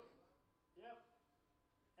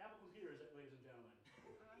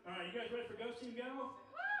All right, you guys ready for Ghost Team Go?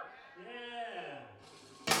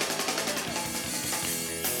 Yeah.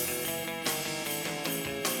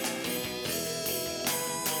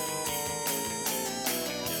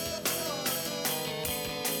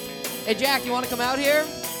 Hey, Jack, you want to come out here?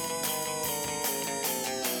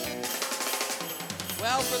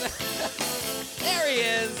 Well, for the... There he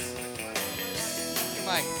is.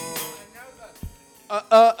 Mike.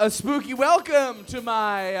 A spooky welcome to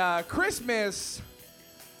my Christmas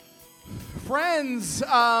friends.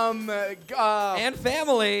 And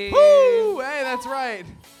family. Woo! Hey, that's right,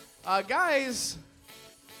 guys.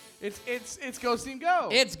 It's Ghost Team Go.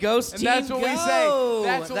 It's Ghost and Team that's what Go. we say.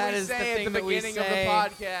 That's what That we is the say thing at the that we beginning of say. the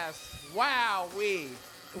podcast. Wow,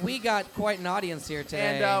 We got quite an audience here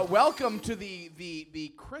today. And welcome to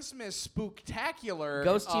the Christmas spooktacular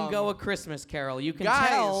Ghost Team Go, a Christmas Carol. You can guys,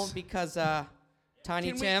 tell because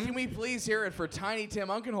Tiny Can Tim. we please hear it for Tiny Tim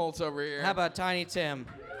Unkenholtz over here? How about Tiny Tim?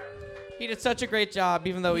 He did such a great job,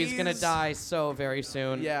 even though he's gonna die so very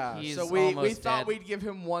soon. Yeah. He's so we almost thought dead. we'd give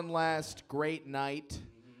him one last great night.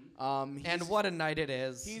 And what a night it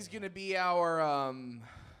is. He's gonna be our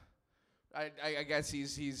I guess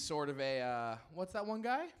he's sort of a what's that one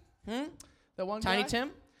guy? That one Tiny guy?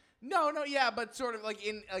 Tim? No, yeah, but sort of like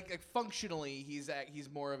in like functionally he's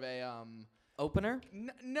more of a Opener?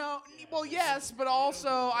 no, well yes, but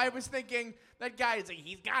also I was thinking that guy is like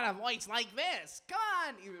he's got a voice like this. Come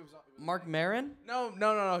on. Mark Maron? No. He was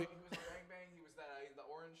like Bang Bang. He was that the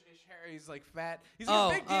orange-ish hair. He's like fat. He's like Oh,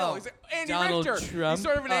 a big deal. oh. He's like Andy Donald Richter. Trump? He's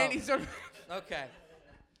sort of an Oh. Andy. Sort of Okay.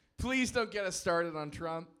 Please don't get us started on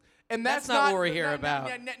Trump. And That's not what we're here about.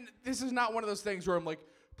 This is not one of those things where I'm like,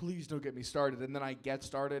 please don't get me started, and then I get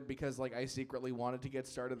started because like I secretly wanted to get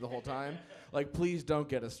started the whole time. Like, please don't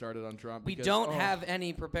get us started on Trump. We because, don't have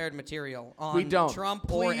any prepared material on We don't. Trump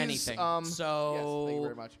Please, or anything. So yes, thank you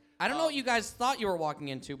very much. I don't know what you guys thought you were walking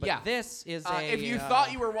into, but Yeah. this is If you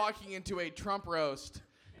thought you were walking into a Trump roast,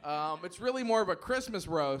 it's really more of a Christmas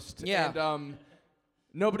roast. Yeah. And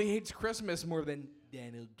nobody hates Christmas more than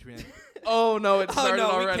Donald Trump. Oh no, it started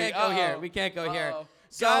already. we can't go here. Uh-oh. We can't go here. Uh-oh.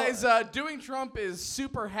 So, Guys, doing Trump is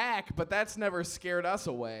super hack, but that's never scared us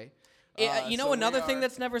away. you know so another we thing are-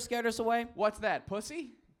 that's never scared us away? What's that?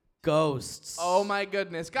 Pussy? Ghosts. Oh my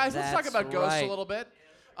goodness, guys, let's talk That's about ghosts right. a little bit.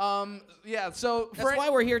 Yeah. So That's why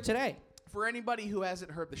we're here today. For anybody who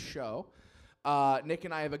hasn't heard the show, Nick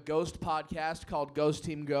and I have a ghost podcast called Ghost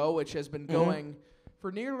Team Go, which has been going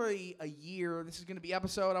for nearly a year. This is going to be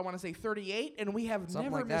episode, I want to say 38, and we have Something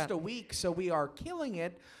never like missed that. a week, so we are killing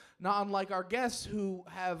it, not unlike our guests who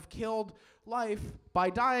have killed life by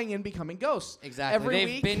dying and becoming ghosts. Exactly. Every They've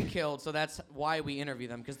week. been killed, so that's why we interview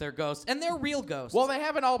them, because they're ghosts. And they're real ghosts. Well, they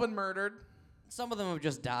haven't all been murdered. Some of them have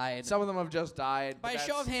just died. Some of them have just died. By a but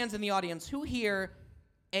show of that's- hands in the audience, who here,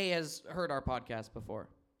 has heard our podcast before?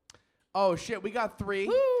 Oh, shit, we got 3.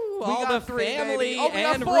 Woo, We all got the 3, family baby. Oh, we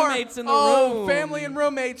got and 4. roommates in the Oh, room. family and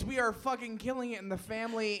roommates. We are fucking killing it in the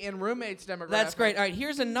family and roommates demographic. That's great. All right,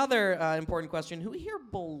 here's another important question. Who here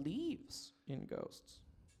believes in ghosts?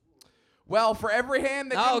 Well, for every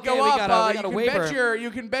hand that Oh, can okay, go we up, got a waiver.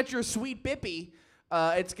 you can bet your sweet bippy,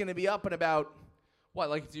 it's gonna be up in about what?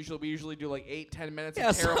 Like it's we usually do like 8-10 minutes Yeah,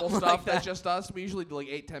 of terrible something stuff like that's that. just us. We usually do like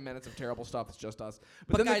 8-10 minutes of terrible stuff that's just us.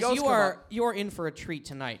 But then the guys, ghosts come up. you're in for a treat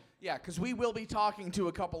tonight. Yeah, because we will be talking to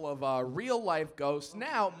a couple of real life ghosts.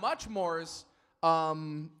 Now, Muchmore's,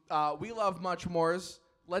 we love Muchmore's.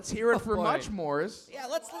 Let's hear it for boy. Muchmore's. Yeah,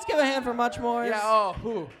 let's give a hand for much more. Yeah. Oh,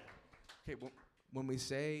 who? Okay. Well, when we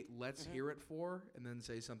say "let's hear it for" and then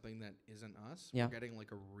say something that isn't us, Yeah. we're getting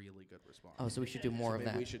like a really good response. Oh, so we should do more So of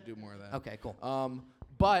maybe that. we should do more of that. Okay, cool.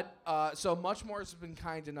 So Muchmore has been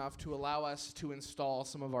kind enough to allow us to install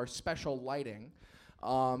some of our special lighting,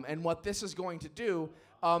 and what this is going to do,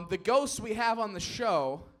 the ghosts we have on the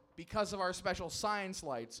show, because of our special science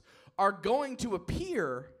lights, are going to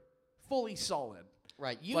appear fully solid.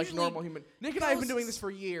 Right. Like Usually normal human. Nick and I have been doing ghosts- this for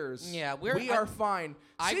years. Yeah, we are fine.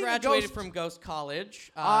 I Seeing a graduated ghost- from Ghost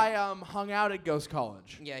College. I hung out at Ghost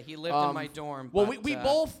College. Yeah, he lived in my dorm. Well, but, we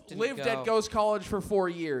both didn't lived go. at Ghost College for 4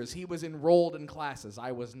 years. He was enrolled in classes.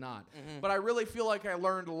 I was not. Mm-hmm. But I really feel like I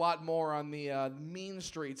learned a lot more on the mean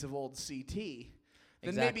streets of old CT than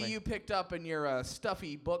Exactly. maybe you picked up in your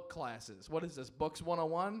stuffy book classes. What is this, Books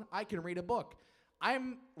 101? I can read a book.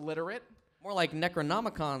 I'm literate. More like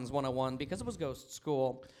Necronomicons 101 because it was ghost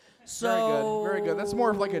school. So Very good. Very good. That's more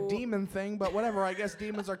of like a demon thing, but whatever. I guess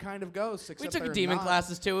demons are kind of ghosts. We Except took they're demon not.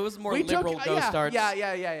 classes too. It was more We liberal took, ghost yeah, arts.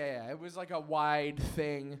 Yeah. It was like a wide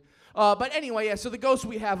thing. But anyway, yeah, so the ghosts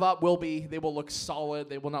we have up they will look solid.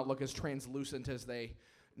 They will not look as translucent as they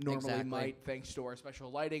normally Exactly. might, thanks to our special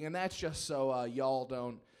lighting. And that's just so y'all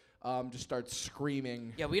don't just starts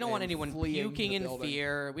screaming. Yeah, we don't want and anyone fleeing puking the in building.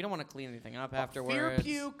 fear. We don't want to clean anything up Fear afterwards.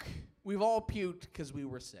 puke. We've all puked because we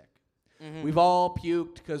were sick. Mhm. We've all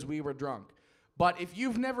puked because we were drunk. But if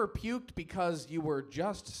you've never puked because you were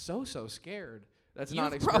just so scared, that's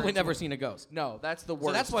not You've probably experienceable. never seen a ghost. No, that's the worst.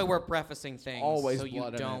 So that's why we're prefacing things always so you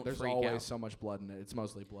blood in don't it. There's freak always out. so much blood in it. It's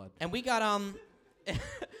mostly blood. And we got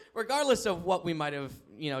regardless of what we might have,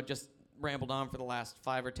 just rambled on for the last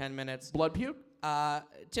 5 or 10 minutes. Blood puke?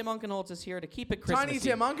 Tim Unkenholtz is here to keep it Christmassy. Tiny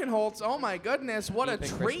Tim Unkenholtz. Oh my goodness, what a Keep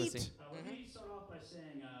it treat! Christmassy. Let me start off by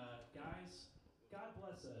saying, guys, God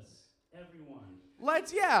bless us, everyone.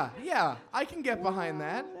 Yeah, I can get behind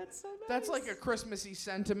that. That's so nice. That's like a Christmassy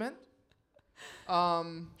sentiment.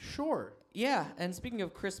 Sure. Yeah, and speaking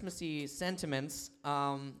of Christmassy sentiments,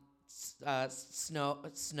 snow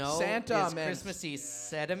Santa is mint. Christmassy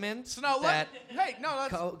sediment Snow. that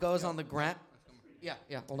goes let's on the ground. Yeah,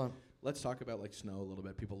 hold on. let's talk about like snow a little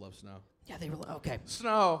bit. People love snow. Yeah, they were okay.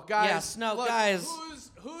 Snow, guys. Yeah, snow, look, guys.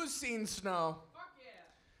 Who's seen snow? Fuck yeah.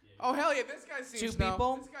 Oh hell yeah, this guy's seen Two snow.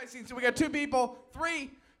 people? This guy's seen. So we got 2 people,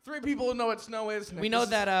 three people who know what snow is. We know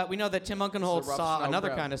that Tim Unkenholtz rough saw snow another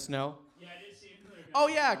grab. kind of snow. Yeah, I did see it. Oh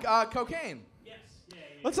yeah, cocaine. Yes. Yeah.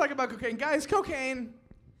 Let's talk about cocaine, guys. Cocaine.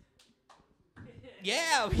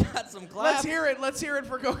 Yeah, we got some claps. Let's hear it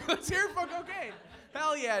for cocaine.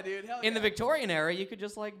 Hell yeah, dude. Hell In the yeah. Victorian era, you could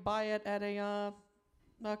just like buy it at a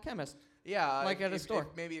chemist. Yeah, like at a store.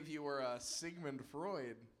 Maybe if you were Sigmund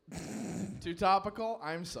Freud. Too topical?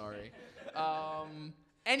 I'm sorry.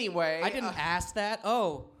 Anyway. I didn't ask that.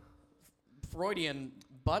 Oh, Freudian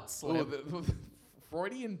butt slip. the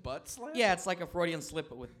Freudian butt slap? Yeah, it's like a Freudian slip,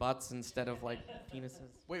 but with butts instead of like penises.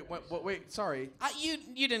 Wait, wait, sorry.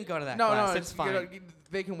 You didn't go to that No, class. no, It's fine.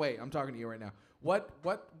 They can wait. I'm talking to you right now.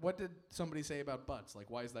 What did somebody say about butts? Like,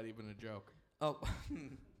 why is that even a joke? Oh,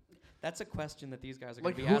 that's a question that these guys are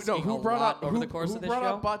going Like, to be asking who a brought lot up over the course who of this brought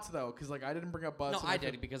show. up butts though? Because like I didn't bring up butts. No, and I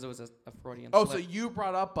feel- did because it was a Freudian Oh, slip. so you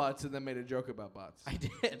brought up butts and then made a joke about butts. I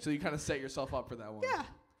did. So you kind of set yourself up for that one. Yeah.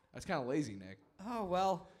 That's kind of lazy, Nick. Oh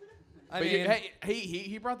well. I But mean, hey,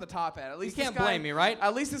 he brought the top hat. At you least can't this guy, blame me, right?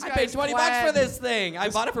 At least this I guy paid is $20 clad- for this thing. I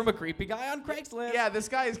This- bought it from a creepy guy on Craigslist. Yeah, this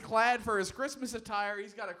guy is clad for his Christmas attire.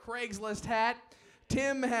 He's got a Craigslist hat.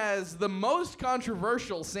 Tim has the most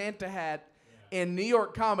controversial Santa hat in New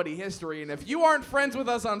York comedy history. And if you aren't friends with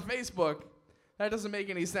us on Facebook, that doesn't make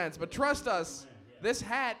any sense. But trust us, this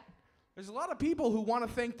hat, there's a lot of people who want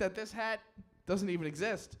to think that this hat doesn't even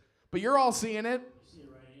exist. But you're all seeing it. You see it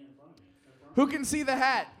right here in front of me. Who can see the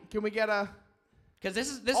hat? Can we get a... Because this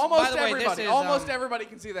is Almost by the way, everybody. this is, Almost everybody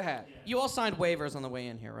can see the hat. You all signed waivers on the way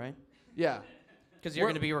in here, right? Yeah. Because you're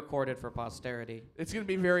We're- going to be recorded for posterity. It's going to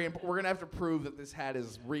be very important. We're going to have to prove that this hat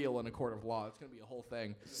is real in a court of law. It's going to be a whole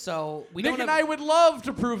thing. So we Nick don't and have, I would love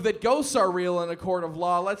to prove that ghosts are real in a court of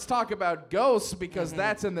law. Let's talk about ghosts because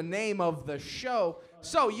that's in the name of the show.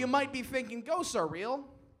 So you might be thinking ghosts are real.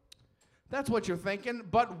 That's what you're thinking.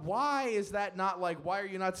 But why is that not like, why are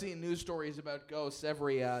you not seeing news stories about ghosts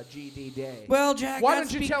every GD day? Well, Jack, Why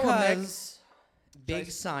that's don't you tell 'em, Nick? because big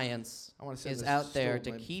science I wanna send is this out there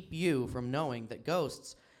to Stolman. keep you from knowing that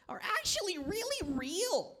ghosts are actually really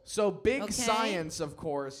real. So big Okay. science, of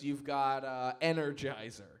course, you've got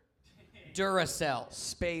Energizer, Duracell,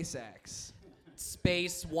 SpaceX,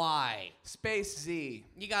 Space Y. Space Z,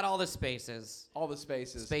 You got all the spaces. all the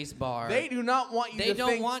spaces. Space bar. They do not want you They to don't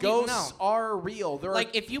think want you- ghosts no. are real. There Like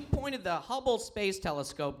are if you pointed the Hubble Space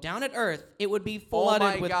Telescope down at Earth, it would be Oh my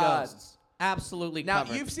flooded with God. ghosts. Absolutely now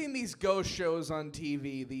covered. you've seen these ghost shows on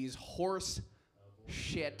TV, these horse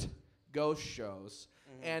shit ghost shows,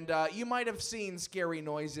 and you might have seen scary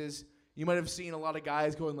noises. You might have seen a lot of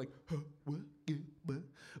guys going like, huh, what? What?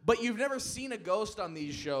 But you've never seen a ghost on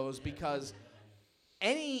these shows because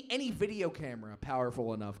any video camera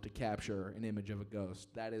powerful enough to capture an image of a ghost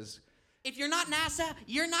that is If you're not NASA,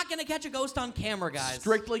 you're not going to catch a ghost on camera, guys.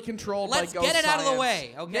 strictly controlled Let's by ghost get it out of the science.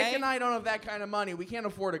 way, okay? Nick and I don't have that kind of money. We can't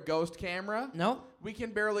afford a ghost camera. No. We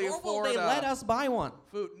can barely Nor will afford they let us buy one.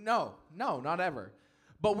 food. No, not ever.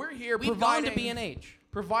 But we're here We've gone providing to B&H.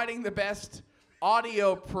 providing the best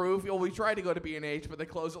audio proof. Well, we tried to go to B&H, but they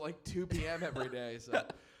close at like 2 p.m. every day. So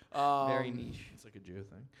Very niche. It's like a Jew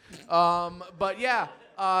thing. But yeah,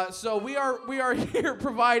 so we are here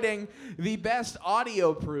providing the best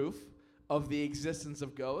audio proof of the existence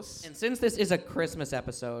of ghosts. And since this is a Christmas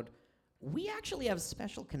episode, we actually have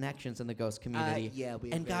special connections in the ghost community. Yeah,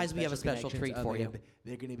 we and guys, we have a special treat for you.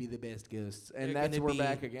 They're gonna be the best ghosts, They're and that's gonna we're be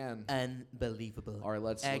back again. Unbelievable. All right,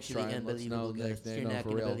 let's Actually try and unbelievable ghosts. You're not for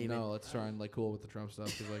gonna real. believe it. No, let's try and like cool with the Trump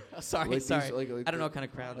stuff. 'Cause, like, Sorry, like, sorry. these, like, I don't know what kind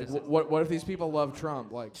of crowd like, this is. what if these people love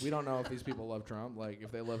Trump? Like, we don't know if these people love Trump. Like,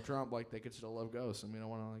 if they love Trump, like, they could still love ghosts, and we don't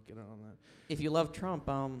want to like get on that. If you love Trump,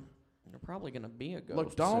 you're probably gonna be a ghost.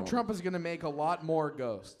 Look, Donald soon. Trump is gonna make a lot more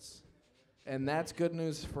ghosts, and that's good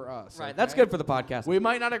news for us. Right, okay? that's good for the podcast. We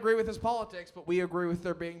might not agree with his politics, but we agree with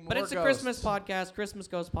there being more But it's ghosts. a Christmas podcast, Christmas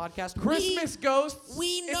Ghost podcast. Christmas ghosts. we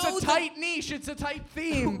It's know a the- tight niche. It's a tight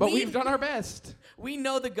theme, but We- we've done our best. We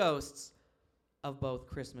know the ghosts of both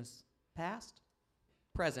Christmas past,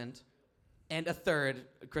 present, and a third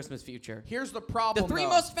Christmas future. Here's the The problem. three though.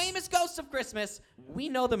 most famous ghosts of Christmas, we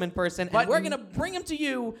know them in person, But and we're going to bring them to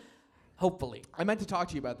you, hopefully. I meant to talk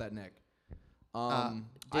to you about that, Nick.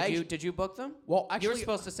 Did you book them? Well, You were actually,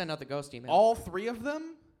 supposed to send out the ghost email. all three of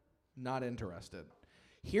them, not interested.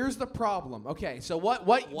 Here's the problem. Okay, so what?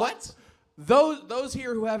 Those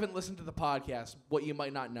here who haven't listened to the podcast, what you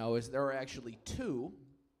might not know is there are actually two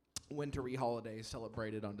wintry holidays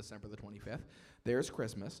celebrated on December the 25th. There's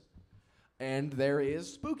Christmas, and there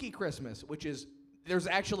is Spooky Christmas, which is there's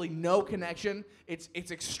actually no connection. It's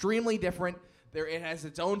extremely different. It has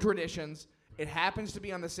its own traditions. It happens to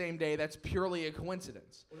be on the same day. That's purely a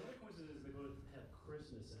coincidence. Well, the only coincidence is they both have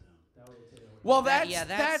Christmas in them. That would take it away. Well,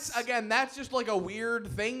 That- that's just like a weird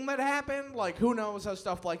thing that happened. Like, who knows how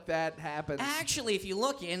stuff like that happens? Actually, if you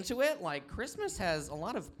look into it, like, Christmas has a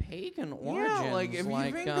lot of pagan origins. Yeah, like if you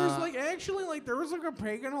think there's uh, like actually like there was like a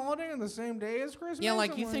pagan holiday on the same day as Christmas. Yeah,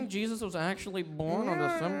 like I'm you think Jesus was actually born on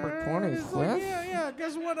Yeah, December it's 25th? like, yeah.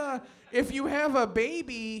 Guess what? If you have a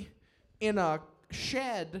baby in a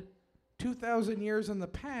shed 2,000 years in the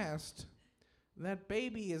past, that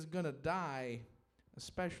baby is gonna die,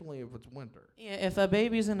 especially if it's winter. Yeah, if a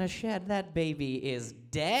baby's in a shed, that baby is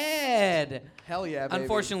dead. Hell yeah, baby.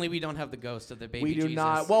 Unfortunately, we don't have the ghost of the baby We do Jesus.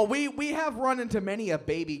 not. Well, we have run into many a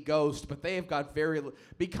baby ghost, but they have got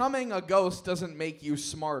becoming a ghost doesn't make you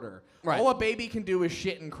smarter. Right. All a baby can do is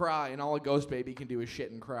shit and cry, and all a ghost baby can do is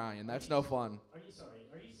shit and cry, and that's no fun. Are you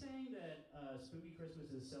saying that Spooky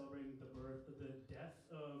Christmas is celebrating the death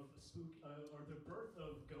of or the birth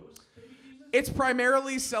of Ghost Baby Jesus? It's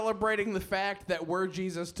primarily celebrating the fact that were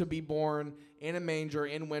Jesus to be born in a manger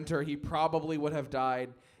in winter, he probably would have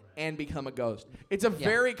died and become a ghost. It's a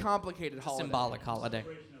very complicated holiday. Symbolic holiday.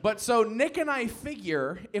 But so Nick and I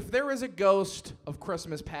figure if there is a ghost of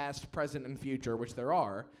Christmas past, present, and future, which there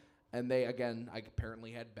are, and they, again,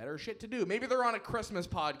 apparently had better shit to do. Maybe they're on a Christmas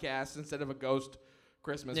podcast instead of a ghost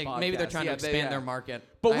Christmas podcast. Maybe they're trying to expand their market.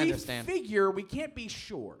 But I we understand. figure, we can't be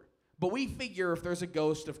sure, but we figure if there's a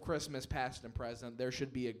ghost of Christmas past and present, there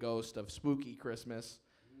should be a ghost of Spooky Christmas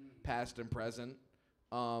past and present.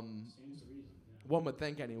 Seems the reason. Yeah. One would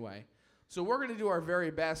think anyway. So we're going to do our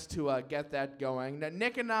very best to get that going. Now,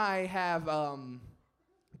 Nick and I have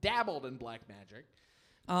dabbled in black magic.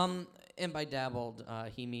 And by dabbled,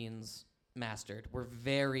 he means mastered. We're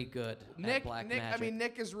very good at black magic. I mean,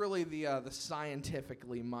 Nick is really the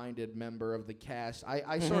scientifically minded member of the cast.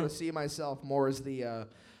 I sort of see myself more as the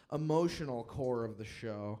emotional core of the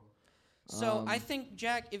show. So I think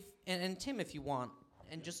Jack, and Tim, if you want,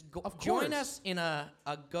 and just Of join course. us in a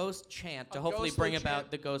ghost chant to A hopefully ghostly bring about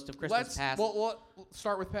chant. the ghost of Christmas past. We'll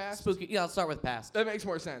start with past. Spooky. Yeah, let's start with past. That makes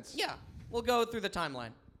more sense. Yeah, we'll go through the timeline.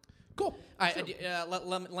 Cool. All right, Sure.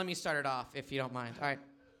 let me start it off if you don't mind. All right.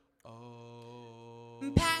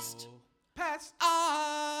 Oh. Past. Past.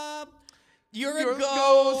 You're You're a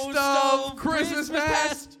ghost of Christmas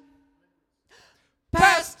past.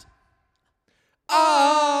 Past.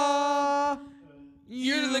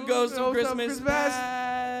 You're the ghost of Christmas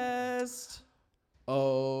past.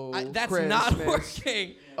 Oh, That's Christmas. not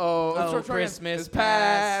working. Oh, Oh, let's try again. Christmas is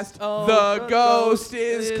past. past. The Oh, ghost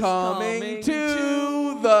is coming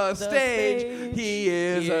to the stage. stage. He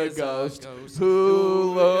is He a is a ghost ghost who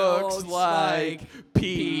who looks looks like like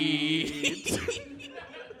Pete.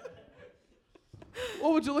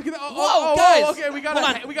 What would you look at that? Whoa, guys! Okay, we got Hold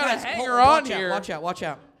on, a guys, hanger hold- on watch here. Out, watch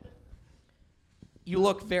out. You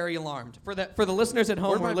look very alarmed. For the listeners at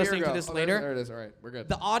home Where'd who my are beer listening to go? this Oh, later, there it is. All right, we're good.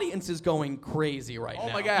 the audience is going crazy right now. Oh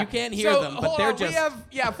my god, You can't hear So, them, but hold they're on, just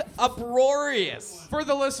we have uproarious. For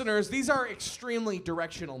the listeners, these are extremely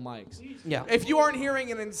directional mics. Yeah. If you aren't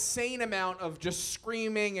hearing an insane amount of just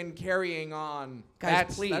screaming and carrying on,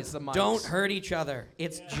 Guys, please that's the mics. don't hurt each other.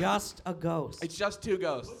 It's just a ghost. It's just two Put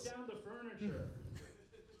ghosts. down the furniture.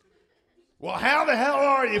 Well, how the hell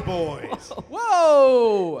are you boys?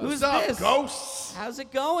 Whoa! Who's What's up, this? ghosts? How's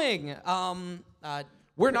it going?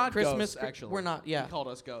 We're not Christmas. ghosts, actually. We're not. Yeah. He called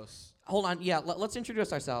us ghosts. Hold on. Yeah, let's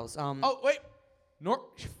introduce ourselves. Oh wait,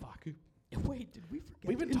 fuck. Wait, did we forget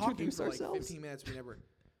We've been to talking introduce for ourselves? like 15 minutes. We never.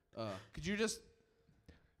 Could you just?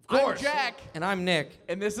 Of course. I'm Jack, And I'm Nick.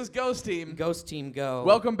 and this is Ghost Team. Ghost Team Go.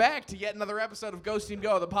 Welcome back to yet another episode of Ghost Team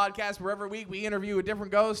Go, the podcast where every week we interview a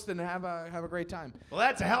different ghost and have a great time. Well,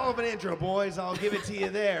 that's a hell of an intro, boys. I'll give it to you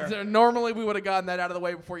there. So normally we would have gotten that out of the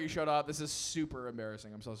way before you showed up. This is super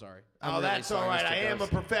embarrassing. I'm so sorry. I'm Oh, really that's sorry, all right. Mr. I am a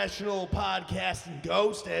Ghost. professional podcasting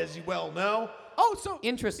ghost, as you well know. Oh, so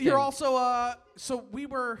Interesting. You're also so we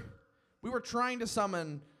were trying to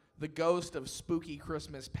summon the ghost of spooky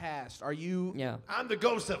Christmas past. Are you? Yeah. I'm the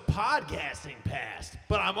ghost of podcasting past,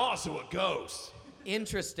 but I'm also a ghost.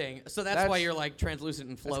 Interesting. So that's why That's- you're like translucent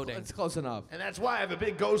and floating. It's close enough. And that's why I have a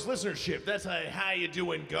big ghost listenership. That's how you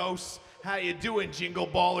doing, ghosts? How you doing, jingle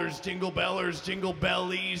ballers, jingle bellers, jingle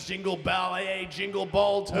bellies, jingle ballet, jingle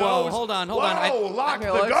ball toes? Whoa, hold on. Whoa, lock Okay,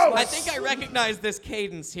 the let's- ghost. I think I recognize this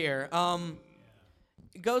cadence here.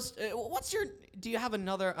 Ghost, what's your? Do you have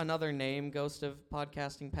another name, Ghost of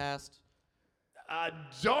Podcasting Past?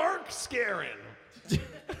 Dark Scarin.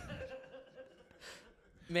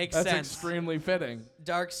 Makes That's sense. extremely fitting.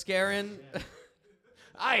 Dark Scarin.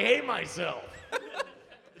 I hate myself.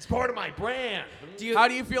 It's part of my brand. Do you? How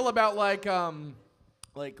do you feel about like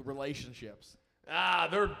relationships?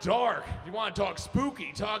 They're dark. If you want to talk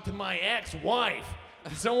spooky, talk to my ex-wife.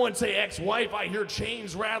 Did someone say ex-wife? I hear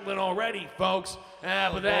chains rattling already, folks.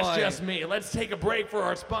 But that's boy. just me. Let's take a break for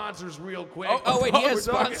our sponsors real quick. Oh, wait, he has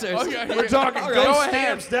We're talking- sponsors. Okay. We're talking All right. Go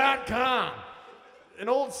ahead. GhostStamps.com. An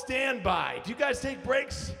old standby. Do you guys take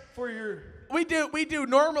breaks for your... We do.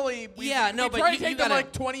 Normally, we Yeah, no, we but try you- to take you them gotta-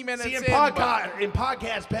 like 20 minutes See, in but-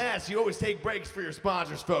 podcast pass, you always take breaks for your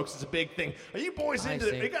sponsors, folks. It's a big thing. Are you boys I into...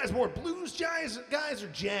 see. Are you guys more blues guys or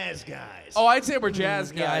jazz guys? Oh, I'd say we're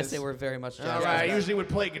jazz guys. Yeah, I'd say we're very much jazz. All right, I guys. usually would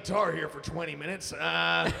play guitar here for 20 minutes.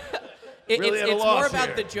 It's Really at a more loss about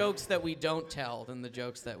here. the jokes that we don't tell than the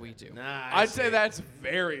jokes that we do. I'd say that's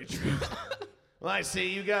very true. Well, I see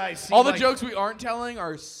you guys. Seem All the like- jokes we aren't telling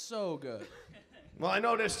are so good. Well, I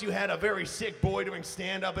noticed you had a very sick boy doing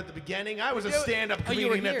stand-up at the beginning. I was a Yeah, stand-up oh, you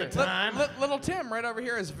were comedian here. at the time. Little Tim right over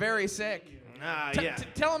here is very sick. Yeah.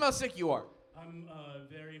 Tell him how sick you are. I'm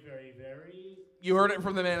very, very, very. You heard it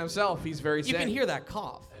from the man himself. He's very sick. You can hear that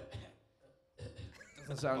cough.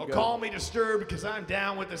 Doesn't sound Well, good. call me disturbed because I'm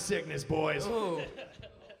down with the sickness, boys. Ooh,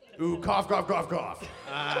 cough, cough, cough, cough.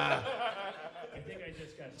 I think I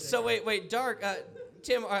just got sick. So wait, Dark.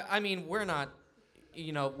 Tim, I mean, we're not,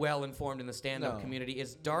 well informed in the stand-up No. community.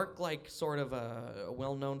 Is Dark like sort of a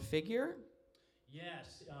well-known figure?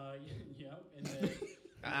 Yes. In the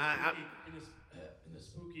in the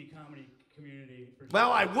spooky comedy community. For Well,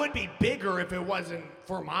 sure. I would be bigger if it wasn't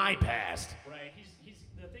for my past. Right. He's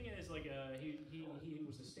the thing is like he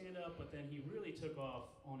was a stand-up, but then he really took off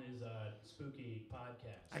on his spooky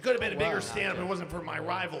podcast. I could have been a Wow. bigger stand-up if it wasn't for my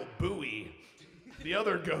rival, Bowie, the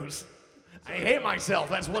other ghost. I hate myself.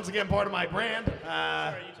 That's once again part of my brand. Sorry,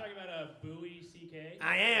 are you talking about Bowie CK?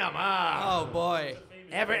 I am. Oh boy.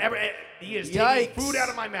 He is Yikes. taking food out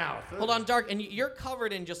of my mouth. Hold on, Dark, and you're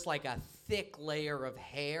covered in just like a thick layer of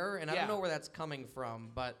hair, and I Yeah. don't know where that's coming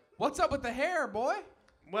from, but What's up with the hair, boy?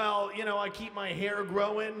 Well, I keep my hair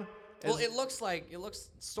growing. well, it looks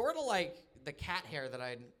sort of like the cat hair that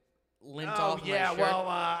I lint Oh off yeah, my shirt. well,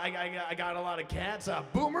 I got a lot of cats.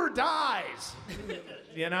 Boomer dies.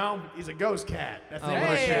 He's a ghost cat. That's the name of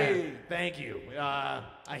my Hey. cat. Thank you. I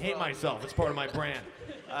hate myself. It's part of my brand.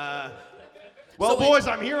 Well, So wait- boys,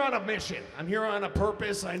 I'm here on a mission. I'm here on a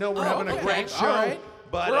purpose. I know we're having a okay. great show, All right.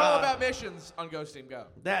 but We're all about missions on Ghost Team Go.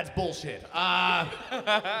 that's bullshit.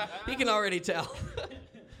 He can already tell.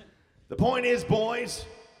 The point is, boys,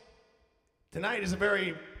 tonight is a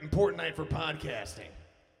very important night for podcasting.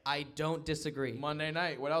 I don't disagree. Monday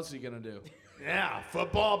night. What else are you gonna do? Yeah,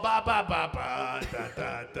 football, ba ba ba ba, da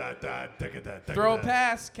da da da, da da da. Throw a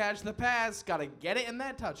pass, catch the pass. Gotta get it in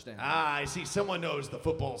that touchdown. I see someone knows the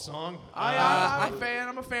football song. I'm a fan.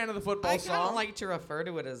 I'm a fan of the football I kind song. of like to refer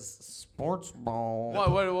to it as sports ball.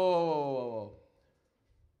 Whoa.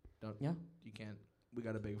 Don't. Yeah. You can't. We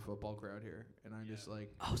got a big football crowd here, and I'm just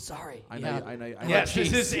like. Oh, sorry. I know. I know. Yes, jeez.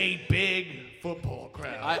 this is a big football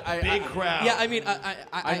crowd. Big crowd. Yeah, I mean,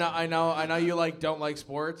 I know you don't like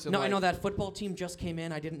sports. And No, I know that football team just came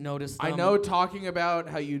in. I didn't notice them. I know talking about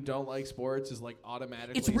how you don't like sports is like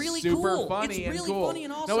automatically It's really super cool. funny It's and really cool. funny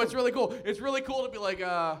and No, awesome. it's really cool. It's really cool to be like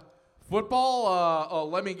football.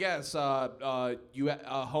 Let me guess. Home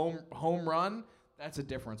run. That's a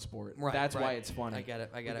different sport. Right, That's why right. it's funny. I get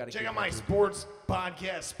it. We gotta Check keep out my that. sports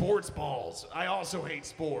podcast, Sports Balls. I also hate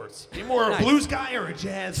sports. You more a Nice. blues guy or a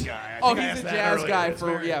jazz guy? I Oh, think I he's asked a that jazz earlier. guy It's for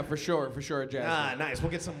very- for sure a jazz guy. Nice.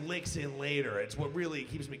 We'll get some licks in later. It's what really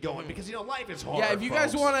keeps me going because life is hard. Yeah, if you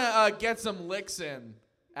guys folks. want to get some licks in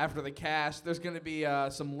after the cast, there's going to be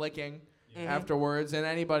some licking afterwards, and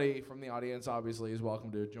anybody from the audience obviously is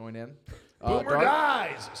welcome to join in. Boomer Dark-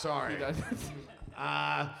 dies. Sorry.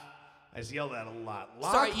 I just yelled at a lot.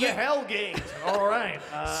 Lock Sorry, the you- hell gate. All right.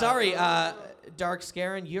 Sorry, Dark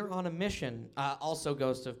Scarin, you're on a mission. Also,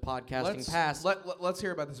 Ghost of Podcasting Past. Let's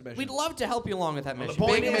hear about this mission. We'd love to help you along with that The mission.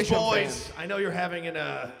 point Big is, mission boys, fan. I know you're having an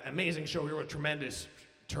amazing show here with tremendous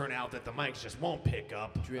turnout that the mics just won't pick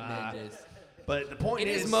up. But the point It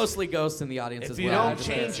is mostly ghosts in the audience if as you well. I don't just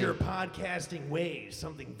wanna change say. your podcasting ways,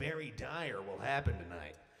 something very dire will happen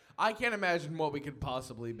tonight. I can't imagine what we could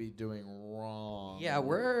possibly be doing wrong. Yeah,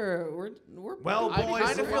 we're Well, I boys,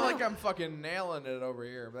 kind of a feel lot- like I'm fucking nailing it over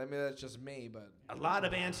here. I mean, that's just me, but a lot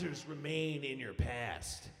of answers remain in your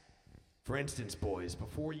past. For instance, boys,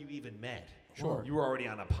 before you even met, you were already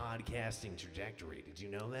on a podcasting trajectory. Did you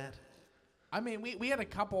know that? I mean, we had a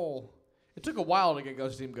couple. It took a while to get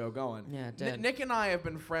Ghost Team Go going. Yeah, it did. Nick and I have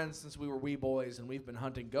been friends since we were wee boys, and we've been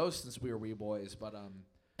hunting ghosts since we were wee boys. But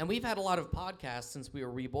and we've had a lot of podcasts since we were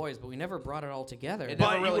wee boys, but we never brought it all together. It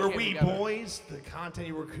But never really you were came wee together. boys. The content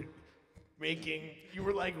you were making, you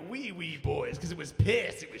were like wee boys because it was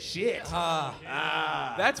piss. It was shit.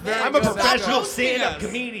 that's very. I'm a good. professional roasting stand-up us.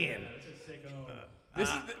 comedian. This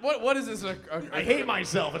is what is this? I hate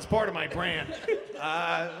myself. It's part of my brand.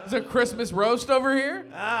 Is a Christmas roast over here?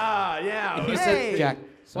 Yeah. You Hey! said, Jack.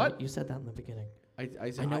 Sorry, What? You said that in the beginning. I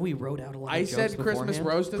I know we wrote out a lot I of jokes said Christmas beforehand.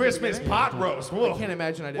 roast. At the Christmas beginning? pot roast. Whoa. I can't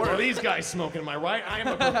imagine I did. What are that. these guys smoking? Am I right? I am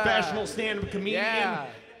a professional stand-up comedian. Yeah.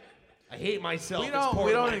 I hate myself. We It's part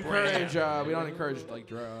don't of my encourage brand. like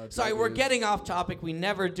drugs. Sorry, we're getting off topic. We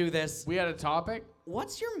never do this. We had a topic.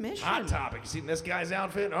 What's your mission? Hot topic. You seen this guy's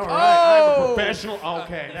outfit? All right. I'm Oh! a professional.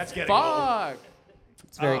 Okay, that's getting old. Fuck.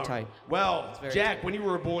 It's very tight. Well, very Jack, when you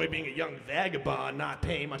were a boy being a young vagabond, not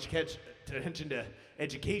paying much attention to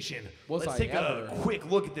education, Was let's I take ever? a quick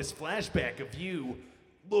look at this flashback of you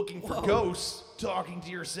looking for Whoa. ghosts, talking to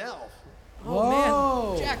yourself. Oh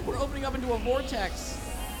Whoa. man, Jack, we're opening up into a vortex.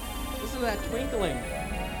 Listen to that twinkling.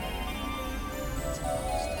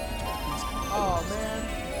 Oh man.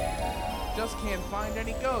 Just can't find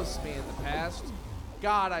any ghosts. Me in the past.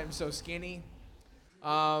 God, I'm so skinny.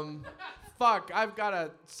 Fuck. I've got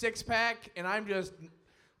a 6-pack, and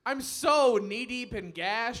I'm so knee deep in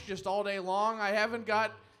gas just all day long. I haven't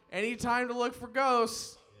got any time to look for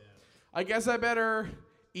ghosts. I guess I better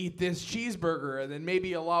eat this cheeseburger and then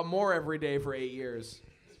maybe a lot more every day for 8 years.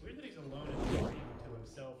 It's weird that he's alone and dreaming to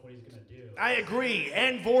himself what he's gonna do. I agree.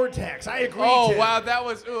 And Vortex. I agree. Oh Tim. wow, that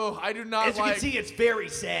was I do not As you like. can see, it's very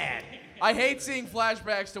sad. I hate seeing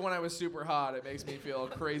flashbacks to when I was super hot. It makes me feel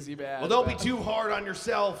crazy bad. Well, don't be about- too hard on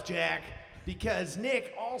yourself, Jack, because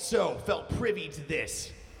Nick also felt privy to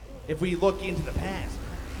this. If we look into the past.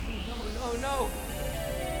 Oh no.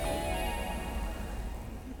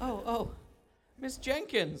 Oh, Miss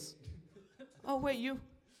Jenkins. Oh wait, you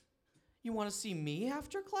want to see me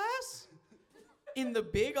after class? In the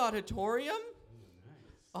big auditorium?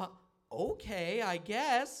 Okay, I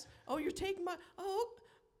guess. Oh, you're taking my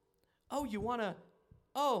Oh, you want to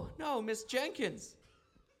Oh, no, Miss Jenkins.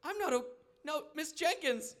 I'm not No, Miss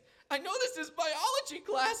Jenkins. I know this is biology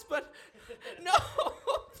class, but no,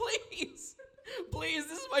 please. Please,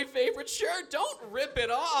 this is my favorite shirt. Don't rip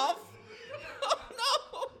it off. Oh,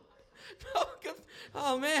 no. No,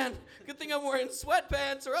 oh, man. Good thing I'm wearing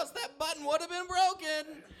sweatpants, or else that button would have been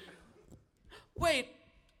broken. Wait,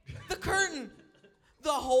 the curtain.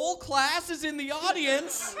 The whole class is in the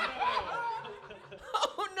audience.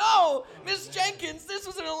 Oh, no. Miss Jenkins, this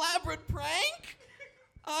was an elaborate prank?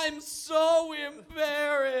 I'm so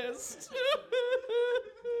embarrassed.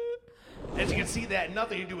 As you can see, that had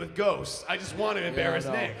nothing to do with ghosts. I just want to embarrass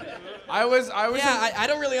no. Nick. I was Yeah, I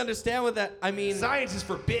don't really understand what that. I mean, Science is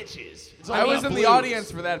for bitches. It's all I was about in the blues.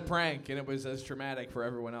 audience for that prank, and it was as traumatic for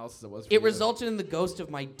everyone else as it was for it you. resulted in the ghost of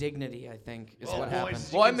my dignity, I think, is Oh, what boys. happened.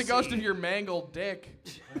 Well, You and the can ghost see- of your mangled dick.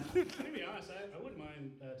 To be honest, I wouldn't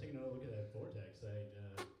mind taking another look at that vortex.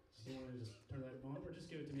 Do you want to just turn that on, or just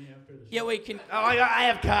give it to me after the show? Yeah, wait, can. Oh, I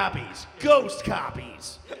have copies. Ghost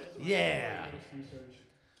copies. Yeah. Research.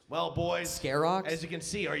 Well, boys, Scarox? as you can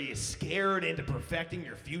see, are you scared into perfecting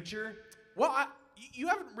your future? Well, you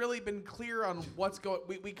haven't really been clear on what's going.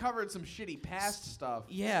 We covered some shitty past stuff.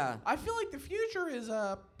 Yeah. I feel like the future is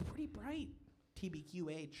pretty bright.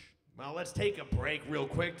 TBQH. Well, let's take a break real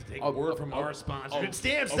quick to take a Oh, word from our sponsor. oh, It's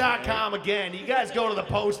Stamps.com again. You guys go to the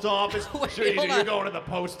post office. Sure you do. hold You're on. going to the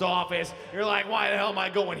post office. You're like, why the hell am I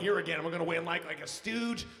going here again? Am I going to win like a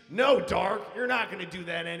stooge? No, Dark. You're not going to do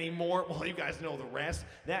that anymore. Well, you guys know the rest.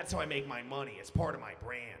 That's how I make my money. It's part of my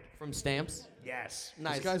brand. From Stamps. Yes.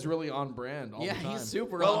 Nice. This guy's really on brand all yeah, the time. he's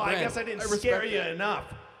super Well, on I brand. guess I didn't I respect scare you it.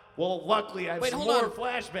 enough. Well, luckily, I have Wait, some hold more on.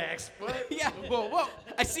 flashbacks. What? Yeah. Whoa.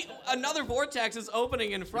 I see another vortex is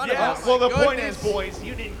opening in front Yeah, of us. well, the goodness. point is, boys,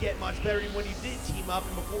 you didn't get much better when you did team up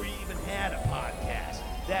and before you even had a podcast.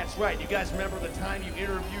 That's right. You guys remember the time you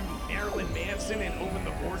interviewed Marilyn Manson and opened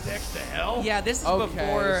the vortex to hell? Yeah, this is Okay,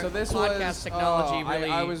 before so this podcast was technology I- really.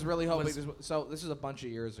 I was really hoping was- this was, so this is a bunch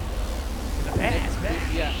of years ago. The past,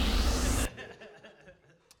 man. Yeah.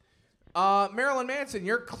 Marilyn Manson,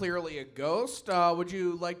 you're clearly a ghost. Would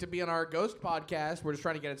you like to be on our ghost podcast? We're just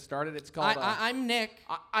trying to get it started. It's called. I'm Nick,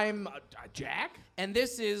 I'm Jack. and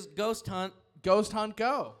this is Ghost Hunt. Ghost Hunt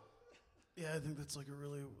Go. Yeah, I think that's like a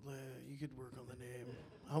really, you could work on the name.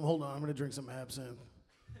 Hold on, I'm gonna drink some absinthe.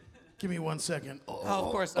 Give me 1 second. Oh,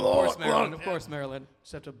 of course, Marilyn. Of course, Marilyn.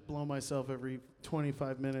 Just have to blow myself every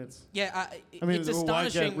 25 minutes. Yeah, I mean, it's why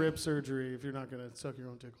astonishing. get rib surgery if you're not gonna suck your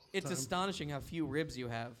own dick all the It's time? astonishing how few ribs you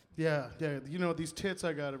have. Yeah. You know, these tits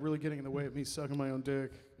I got are really getting in the way of me sucking my own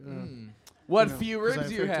dick. What You know, few 'cause I ribs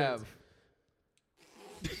have you fake have?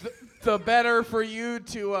 the better for you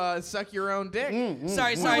to suck your own dick.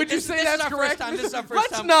 Sorry. Would you this, say this that's is our correct? First time. This is our 1st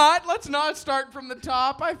time. Let's not start from the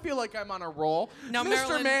top. I feel like I'm on a roll. Now, Mr.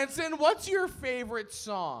 Marilyn- Manson, what's your favorite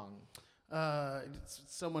song? It's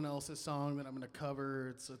someone else's song that I'm gonna cover.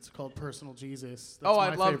 It's called "Personal Jesus." That's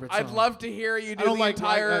I'd my favorite I'd song. love to hear you do I don't the like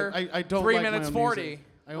entire I don't 3 like my minutes own 40 music.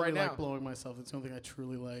 I only right like now. blowing myself. It's the only thing I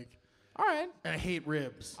truly like. All right. And I hate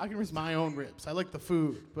ribs. I can respect my own ribs. I like the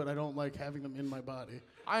food, but I don't like having them in my body.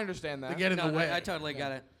 I understand that. They get in No, the way. I totally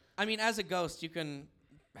get it. I mean, as a ghost, you can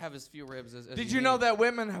have as few ribs as Did you know that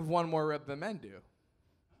women have one more rib than men do?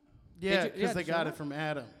 Yeah, Did you- because yeah, they did you got know it from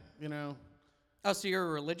Adam. You know. Oh, so you're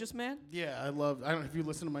a religious man? Yeah, I don't know if you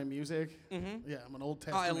listen to my music. Mm-hmm. Yeah, I'm an Old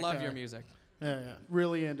Oh, I Testament love guy. your music. Yeah.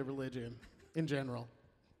 Really into religion in general.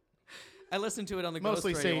 I listen to it on the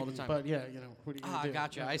Mostly ghost radio Satan, all the time. but yeah, you know, what are you gonna Ah, do?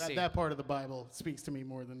 gotcha, Yeah, I that, see. That part of the Bible speaks to me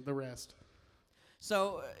more than the rest.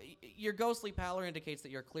 So your ghostly pallor indicates that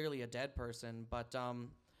you're clearly a dead person, but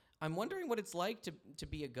I'm wondering what it's like to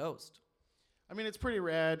be a ghost. I mean, it's pretty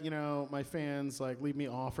rad. You know, my fans like leave me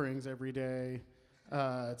offerings every day.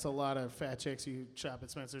 It's a lot of fat chicks who shop at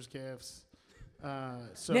Spencer's Gifts.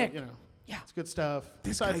 So Nick. you know, Yeah. it's good stuff.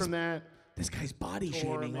 This Aside guy's from that, This guy's body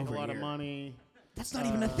tour, make a lot of money. That's not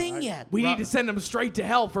even a thing yet. We Rob- need to send him straight to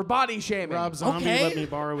hell for body shaming. Rob Zombie Okay. let me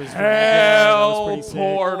borrow his drag. That was pretty sick.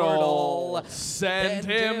 Portal. Send Send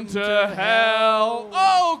him him to to hell. Oh,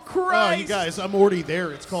 Oh, Christ. you guys, I'm already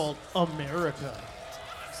there. It's called America.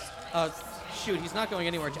 Shoot, he's not going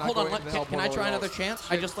anywhere. Hold going on, to the hell can I portal try at all. another chance?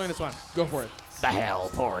 I just learned this one. Go for it. The hell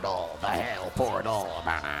portal, the hell portal,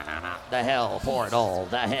 na-na-na-na. The hell portal,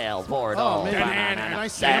 the hell portal. Oh man, na-na-na-na. can I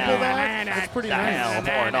sample that? That's pretty The hell nice.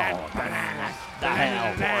 portal, na-na-na. The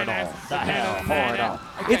hell portal, the hell portal.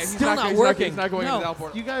 Okay, It's he's still not he's working. He's not going No. into the hell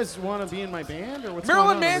portal. You guys want to be in my band or what's Marilyn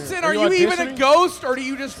going on over Manson, here? are you even a auditioning? ghost or do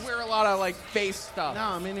you just wear a lot of like face stuff? No,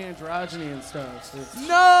 I'm into androgyny and stuff. It's-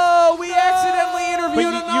 No, we accidentally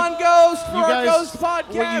interviewed But a you- non-ghost for you our guys, ghost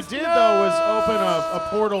podcast. what you did though was open a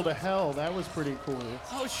portal to hell. That was pretty cool.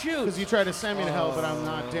 Oh shoot! Because you tried to send me to hell, but I'm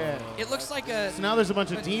not dead. It looks like a. So now there's a bunch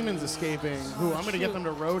of demons escaping. Who I'm gonna get Shoot. them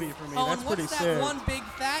to roadie for me. Oh, That's and pretty what's sick. that one big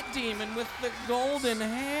fat demon with the golden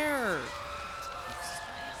hair?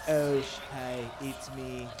 Oh, hi, it's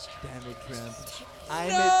me, Donald Trump.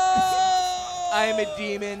 No! I'm a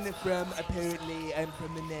demon from, apparently, I'm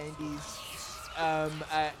from the 90s.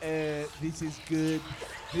 This is good.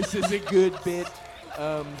 This is a good bit.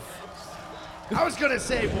 I was gonna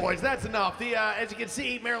say, boys, that's enough. As you can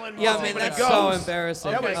see, Marilyn Yeah, Manson man, with a that's ghost. so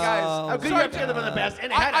embarrassing. Okay, guys, how good you have to give them the best. And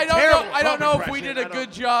it had a I terrible don't know Trump if we did impression. a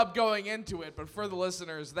good job going into it, but for the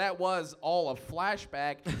listeners, that was all a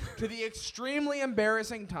flashback to the extremely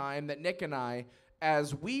embarrassing time that Nick and I,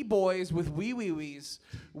 as wee boys with wee-wee-wees,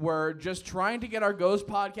 were just trying to get our ghost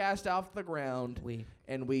podcast off the ground.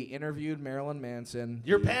 And we interviewed Marilyn Manson,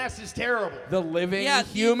 Your past is terrible. the living Yeah,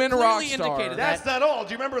 you human rock clearly star. indicated that. That's not all.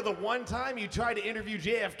 Do you remember the one time you tried to interview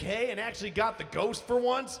JFK and actually got the ghost for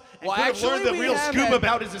once? And Well, could have actually, learned the we real have scoop had-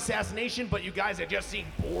 about his assassination, but you guys had just seen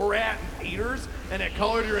Borat and Haters, and it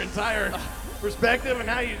colored your entire perspective and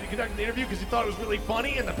how you conducted the interview because you thought it was really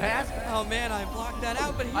funny in the past? Oh man, I blocked that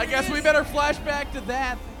out. But here I guess it we is. better flash back to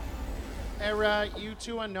that. Era, you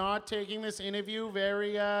two are not taking this interview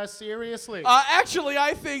very seriously. Actually,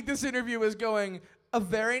 I think this interview is going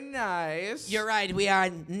Very nice. You're right, we are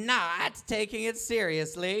not taking it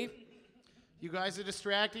seriously. You guys are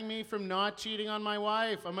distracting me from not cheating on my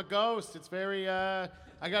wife. I'm a ghost. It's very, I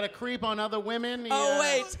got a creep on other women. Oh,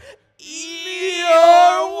 Yeah. wait.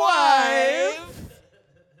 Your wife.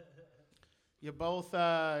 You both,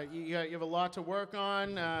 you have a lot to work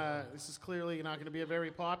on. This is clearly not going to be a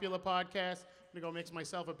very popular podcast. I'm going to go mix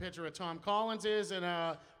myself a picture of Tom Collins and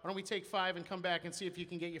why don't we take 5 and come back and see if you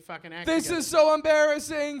can get your fucking act This together. is so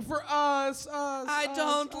embarrassing for us. I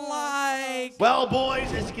don't like. Well,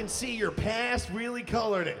 boys, as you can see, your past really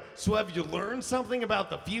colored it. So have you learned something about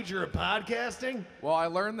the future of podcasting? Well, I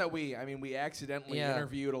learned that we accidentally Yeah.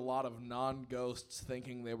 interviewed a lot of non-ghosts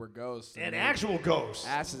thinking they were ghosts. And they actual ghosts.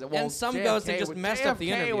 asses. And some ghosts that just messed up the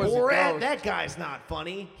JFK interview. was a Borat, ghost. that guy's not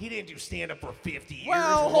funny. He didn't do stand-up for 50 years.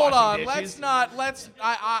 Well, or hold washing on. dishes.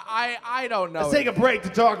 I don't know. Let's take a break to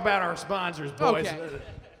talk about our sponsors, boys. Okay.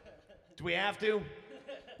 Do we have to?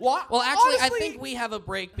 What? Well, actually, I Honestly, think we have a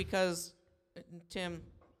break because, Tim,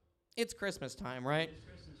 it's Christmas time, right?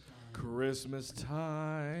 Christmas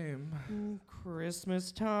time.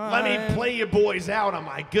 Christmas time. Let me play you boys out on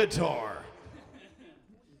my guitar.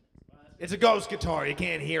 It's a ghost guitar. You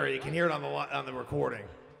can't hear it. You can hear it on the recording.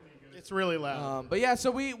 It's really loud. But yeah, so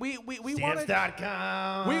we wanted.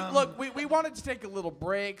 Stamps.com. We wanted to take a little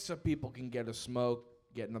break so people can get a smoke,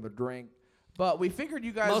 get another drink. But we figured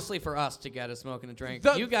you guys Mostly for us to get a smoke and a drink.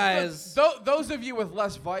 The- You guys. those of you with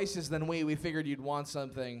less vices than we figured you'd want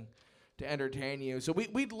something to entertain you. So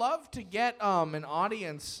we'd love to get an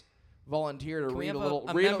audience volunteer to we read have a a little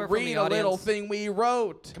member from the a little audience? thing we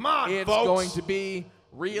wrote. Come on, it's folks. going to be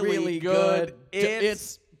really, Really good. good.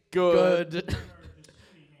 It's good. Good.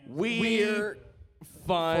 We're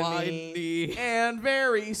funny funny. and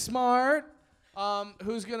very smart.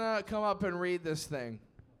 Who's gonna come up and read this thing?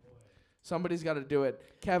 Somebody's got to do it.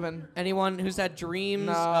 Kevin. Anyone who's had dreams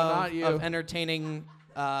No, not you. of entertaining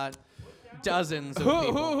dozens of Who,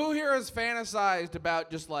 people? who here has fantasized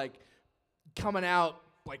about just like coming out,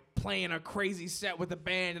 like playing a crazy set with a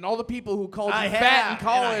band, and all the people who called I you fat have, in and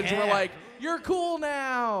college I were have. like, "You're cool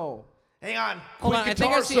now." Hang on. Hold on, I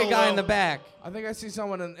think I see a guy in the back. I think I see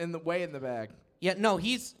someone in the way in the back. Yeah, no,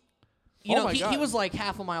 he's. You Oh know, my he God. was like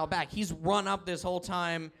half a mile back. He's run up this whole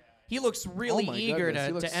time. He looks really my eager goodness,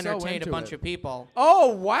 he looks to so entertain a into bunch it. of people. Oh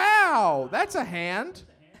wow, that's a hand.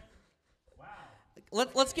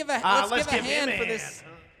 Let's give a let's let's give a give him hand a for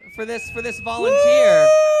hand. this volunteer.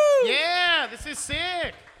 Yeah, this is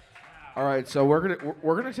sick. All right, so we're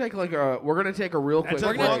gonna take a real quick. That's We're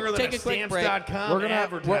break. gonna longer than take a a quick break. Stamps.com We're gonna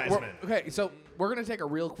advertisement. okay, so we're gonna take a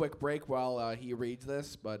real quick break while he reads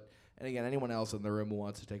this. And again, anyone else in the room who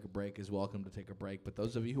wants to take a break is welcome to take a break. But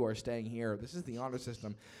those of you who are staying here, this is the honor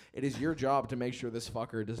system. It is your job to make sure this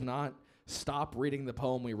fucker does not stop reading the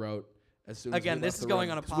poem we wrote as soon as Again, we this left is the going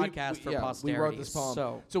room. on a 'Cause we- podcast for we wrote posterity, this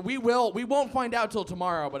poem. so- we won't find out till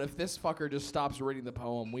tomorrow. But if this fucker just stops reading the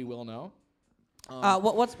poem, we will know.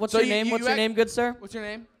 What's so your you- name? you What's your act- name, good sir? What's your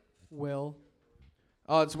name? Will.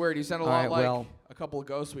 Oh, it's weird. You sound a All lot right, like Will. a couple of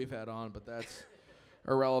ghosts we've had on, but that's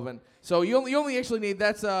irrelevant. So you only actually need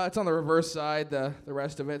that's it's on the reverse side, the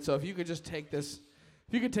rest of it. So if you could just take this,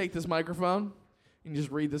 microphone and just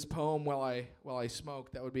read this poem while I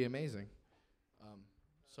smoke, that would be amazing.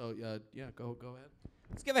 Yeah, go ahead.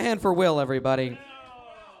 Let's give a hand for Will, everybody.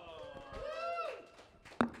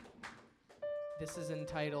 This is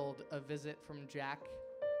entitled A Visit from Jack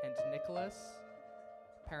and Nicholas,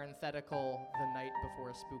 parenthetical, the night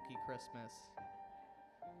before spooky Christmas.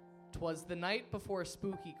 'Twas the night before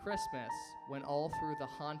spooky Christmas, when all through the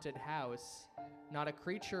haunted house, not a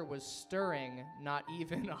creature was stirring, not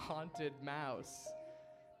even a haunted mouse.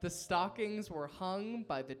 The stockings were hung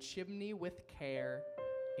by the chimney with care,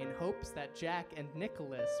 in hopes that Jack and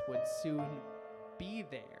Nicholas would soon be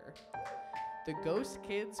there. The ghost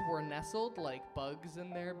kids were nestled like bugs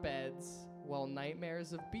in their beds, while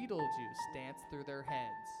nightmares of Beetlejuice danced through their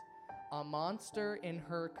heads. A monster in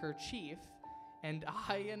her kerchief, and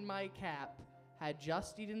I in my cap, had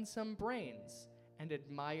just eaten some brains and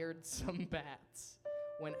admired some bats.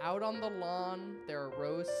 When out on the lawn there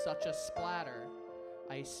arose such a splatter,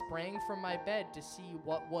 I sprang from my bed to see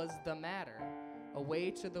what was the matter.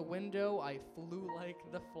 Away to the window I flew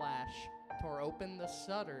like the flash, tore open the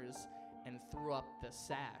shutters, and threw up the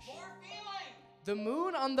sash. The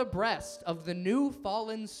moon on the breast of the new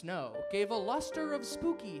fallen snow gave a luster of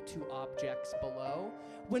spooky to objects below,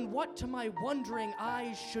 when what to my wondering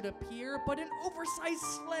eyes should appear but an oversized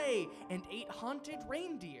sleigh and 8 haunted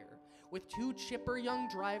reindeer. With 2 chipper young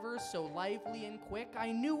drivers so lively and quick,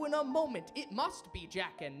 I knew in a moment it must be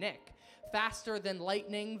Jack and Nick. Faster than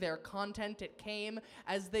lightning, their content it came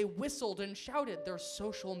as they whistled and shouted their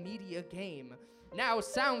social media game. Now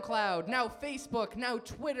SoundCloud, now Facebook, now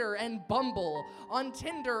Twitter and Bumble, on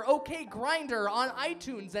Tinder, OK Grindr, on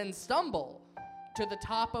iTunes and Stumble. To the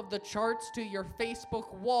top of the charts, to your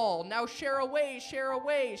Facebook wall. Now share away, share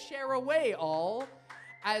away, share away all.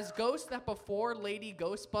 As ghosts that before Lady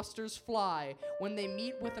Ghostbusters fly, when they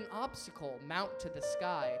meet with an obstacle, mount to the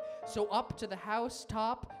sky. So up to the house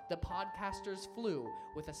top, the podcasters flew,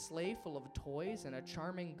 with a sleigh full of toys and a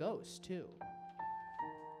charming ghost, too.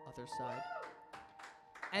 Other side.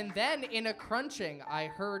 And then, in a crunching, I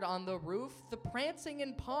heard on the roof the prancing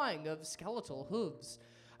and pawing of skeletal hooves.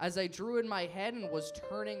 As I drew in my head and was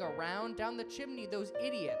turning around, down the chimney those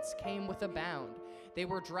idiots came with a bound. They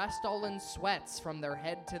were dressed all in sweats from their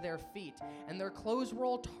head to their feet, and their clothes were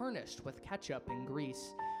all tarnished with ketchup and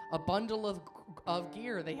grease. A bundle of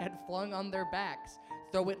gear they had flung on their backs,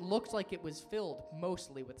 though it looked like it was filled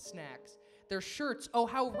mostly with snacks. Their shirts, oh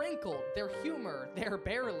how wrinkled, their humor, there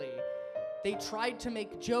barely. They tried to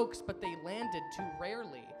make jokes, but they landed too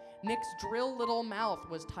rarely. Nick's drill little mouth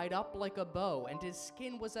was tied up like a bow, and his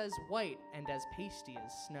skin was as white and as pasty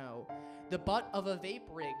as snow. The butt of a vape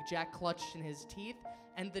rig Jack clutched in his teeth,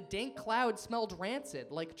 and the dank cloud smelled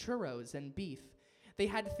rancid like churros and beef. They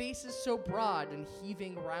had faces so broad and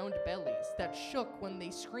heaving round bellies that shook when they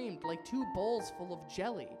screamed like two bowls full of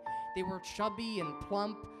jelly. They were chubby and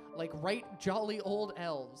plump, like right jolly old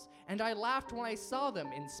elves, and I laughed when I saw them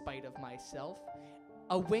in spite of myself.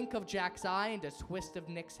 A wink of Jack's eye and a twist of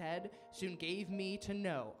Nick's head soon gave me to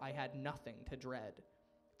know I had nothing to dread.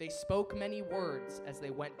 They spoke many words as they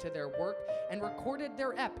went to their work and recorded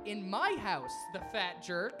their ep in my house, the fat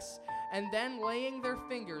jerks, and then laying their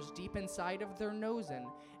fingers deep inside of their nosin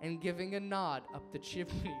and giving a nod up the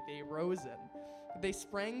chimney they rose in. They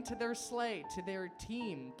sprang to their sleigh, to their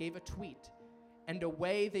team, gave a tweet, and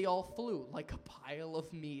away they all flew like a pile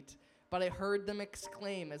of meat. But I heard them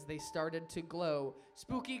exclaim as they started to glow,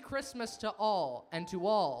 "Spooky Christmas to all, and to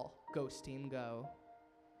all, Ghost Team go."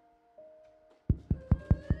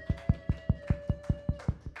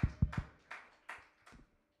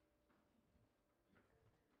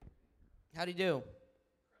 How'd he do?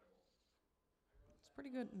 It's pretty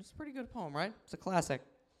good. It's a pretty good poem, right? It's a classic.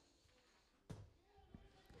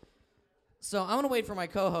 So I'm gonna wait for my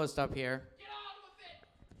co-host up here. Get on with it!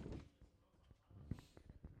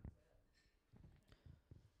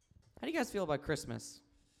 How do you guys feel about Christmas?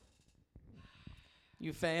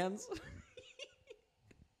 You fans?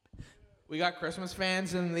 We got Christmas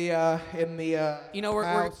fans in the You know, we're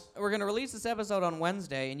house. gonna release this episode on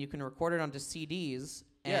Wednesday, and you can record it onto CDs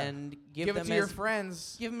and give it them to your as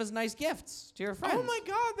friends. give them as nice gifts to your friends. Oh my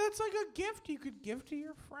God, that's like a gift you could give to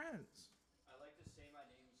your friends. I like to say my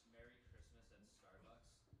name's Merry Christmas at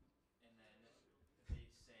Starbucks, and then they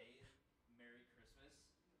say Merry Christmas.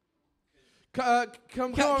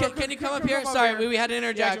 Can you come up here? Sorry, we had an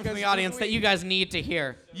interjection from the 'cause audience that you guys need to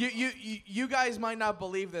hear. You guys might not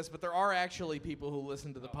believe this, but there are actually people who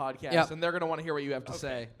listen to the podcast, Yep. and they're gonna want to hear what you have to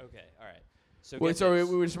say. Okay, all right. So Wait, get sorry, this.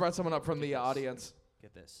 we just brought someone up from the audience.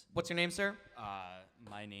 Get this. What's your name, sir?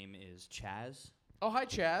 My name is Chaz. Oh, hi,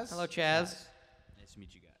 Chaz. Hello, Chaz. Nice to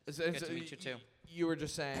meet you guys. Good to meet you too. You were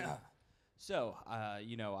just saying. So,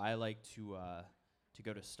 I like to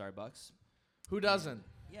go to Starbucks. Who doesn't?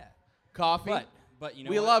 Yeah. Coffee. But you know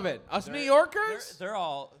we what? love it. Us New Yorkers. They're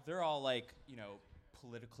all like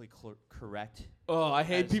politically correct. Oh, I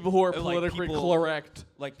hate as- people who are like politically people- correct.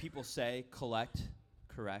 Like people say, correct.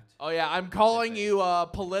 Oh yeah, I'm calling you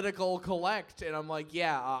political collect, and I'm like,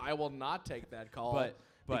 yeah, I will not take that call. But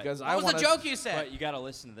because What I was want the joke you said? But you gotta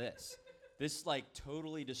listen to this. This like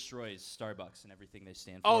totally destroys Starbucks and everything they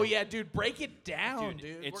stand for. Oh yeah, dude, break it down,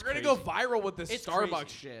 dude. it's We're gonna go crazy. viral with this It's Starbucks crazy.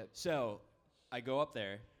 shit. So, I go up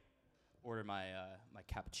there, order my my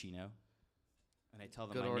cappuccino, and I tell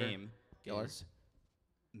them Good my order. name Killer. is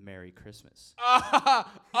Merry Christmas.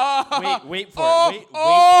 Wait, Wait for oh, it.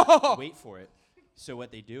 oh. Wait for it. So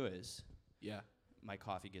what they do is, Yeah. my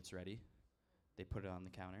coffee gets ready, they put it on the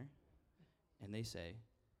counter, and they say,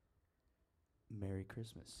 Merry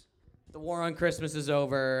Christmas. The war on Christmas is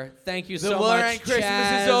over. Thank you The so war much, on Christmas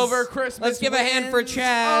Chaz. is over. Christmas Let's give a hand for wins.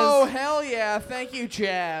 Chaz. Oh hell yeah! Thank you,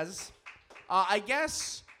 Chaz. I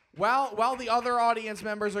guess while the other audience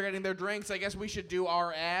members are getting their drinks, I guess we should do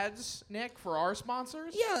our ads, Nick, for our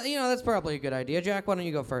sponsors. Yeah, that's probably a good idea. Jack, why don't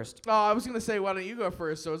you go first? Oh, I was gonna say, why don't you go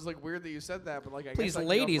first? So it's like weird that you said that, but like I Please, guess I can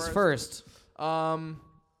ladies go first.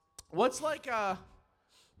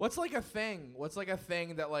 What's like a thing? What's like a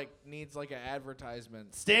thing that like needs like an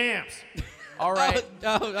advertisement? Stamps. All right.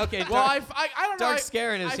 Oh, okay. Well, I don't know. Dark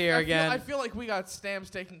Scarin is here again. I feel like we got stamps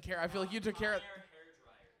taken care. I feel like you took care of.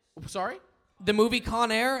 Sorry. The movie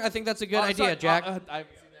Con Air. I think that's a good idea, sorry, Jack. I haven't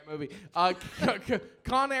seen that movie.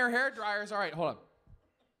 Con Air hair dryers. All right, hold on.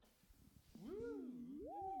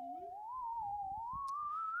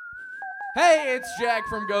 Hey, it's Jack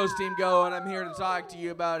from Ghost Team Go, and I'm here to talk to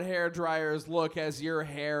you about hair dryers. Look, has your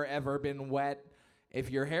hair ever been wet? If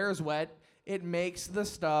your hair is wet, it makes the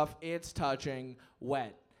stuff it's touching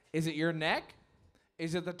wet. Is it your neck?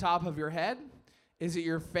 Is it the top of your head? Is it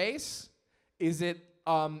your face? Is it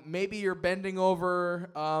maybe you're bending over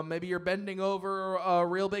a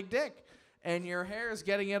real big dick, and your hair is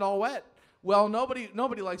getting it all wet? Well, nobody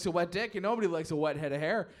likes a wet dick, and nobody likes a wet head of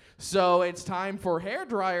hair. So it's time for hair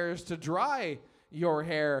dryers to dry your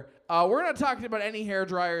hair. We're not talking about any hair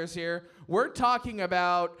dryers here. We're talking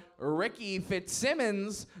about Ricky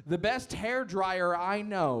Fitzsimmons, the best hair dryer I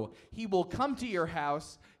know. He will come to your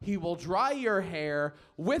house. He will dry your hair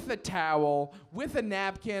with a towel, with a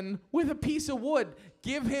napkin, with a piece of wood.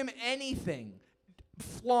 Give him anything.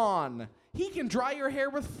 Flan. He can dry your hair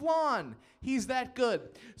with flan. He's that good.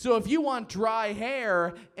 So if you want dry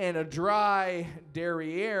hair and a dry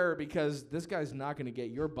derriere, because this guy's not going to get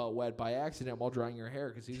your butt wet by accident while drying your hair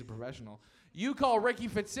because he's a professional, you call Ricky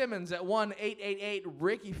Fitzsimmons at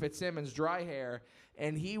 1-888-RICKY-FITZSIMMONS dry hair,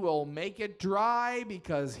 and he will make it dry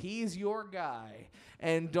because he's your guy.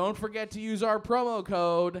 And don't forget to use our promo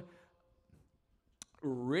code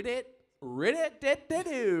RIDIT,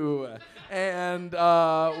 and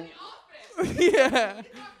yeah,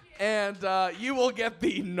 and you will get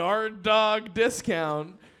the Nard Dog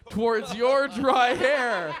discount towards your dry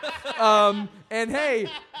hair. And hey,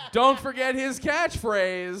 don't forget his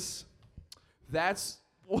catchphrase. That's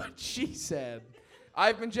what she said.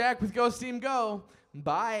 I've been Jack with Ghost Team Go.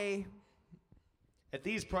 Bye. At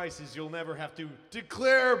these prices, you'll never have to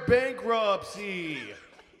declare bankruptcy.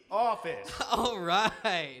 Office. All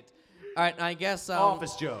right. All right, I guess...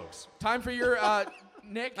 office jokes. Time for your...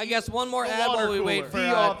 Nick, I guess one more The ad water while we cooler. wait for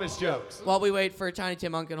The office jokes. while we wait for Tiny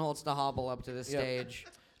Tim Unkenholtz to hobble up to the stage.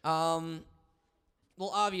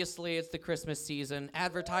 Well, obviously it's the Christmas season.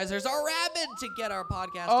 Advertisers are rabid to get our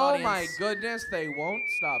podcast audience. Oh my goodness, they won't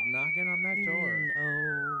stop knocking on that door.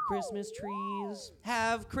 Oh, Christmas trees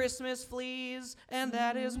have Christmas fleas, and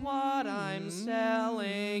that is what I'm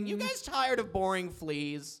selling. You guys tired of boring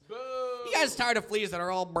fleas? Boo. You guys tired of fleas that are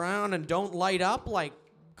all brown and don't light up like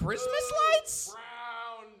Christmas lights?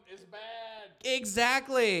 Brown is bad.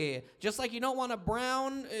 Exactly. Just like you don't want a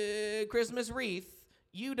brown Christmas wreath,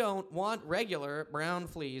 you don't want regular brown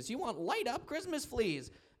fleas. You want light up Christmas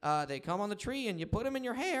fleas. They come on the tree and you put them in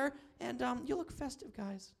your hair, and you look festive,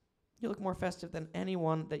 guys. You look more festive than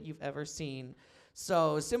anyone that you've ever seen.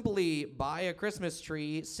 So simply buy a Christmas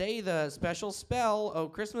tree, say the special spell, oh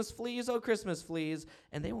Christmas fleas,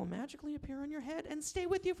 and they will magically appear on your head and stay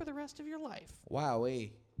with you for the rest of your life.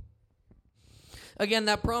 Wowee. Again,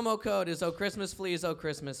 that promo code is oh Christmas fleas.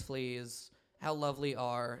 How lovely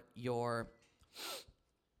are your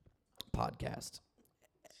podcast.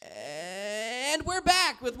 And we're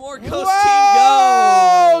back with more Ghost Team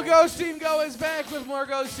Go. Ghost Team Go is back with more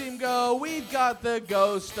Ghost Team Go. We've got the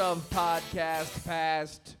ghost of podcast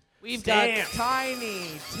past. We've got got Tiny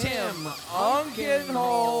Tim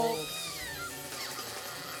Unkenholtz.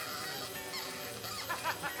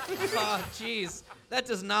 Oh, jeez. That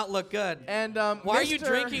does not look good. And why are you Mr.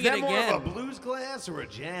 drinking Is it that more again? of a blues glass or a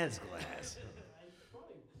jazz glass?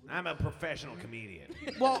 I'm a professional comedian.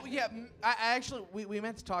 Well, yeah, I actually, we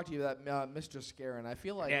meant to talk to you about Mr. Scarin. I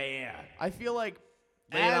feel like... Yeah. I feel like...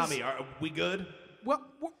 Lay it on me. Are we good? Well,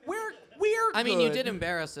 we're I mean, you good. did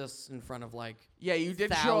embarrass us in front of, like, Yeah, you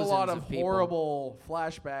did show a lot thousands of of people. horrible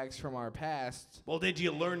flashbacks from our past. Well, did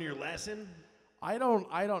you learn your lesson? I don't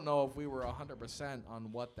know if we were 100%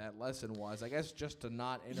 on what that lesson was. I guess just to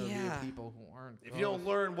not interview Yeah. people who aren't. If you don't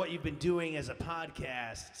learn what you've been doing as a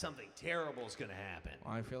podcast, something terrible is going to happen.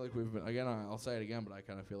 I feel like we've been, again, I'll say it again, but I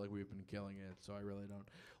kind of feel like we've been killing it, so I really don't.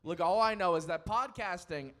 Look, all I know is that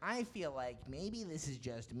podcasting, I feel like, maybe this is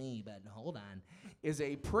just me, but hold on, is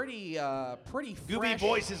a pretty Gooby fresh...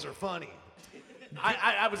 voices are funny.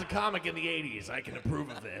 I was a comic in the 80s. I can approve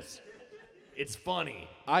of this. It's funny.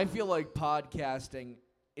 I feel like podcasting,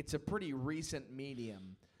 it's a pretty recent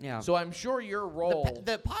medium. Yeah. So I'm sure your role...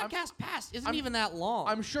 The podcast past isn't even that long.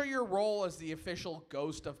 I'm sure your role as the official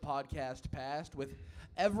ghost of Podcast Past, with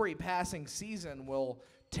every passing season, will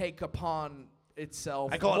take upon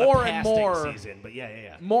itself I call more it a and pasting more season, but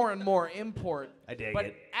yeah. more and more import. I dig but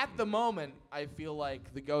it. at the moment, I feel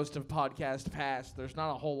like the ghost of Podcast Past, there's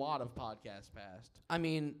not a whole lot of Podcast Past. I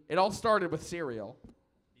mean, It all started with Serial.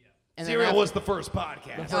 And then Serial after- was the first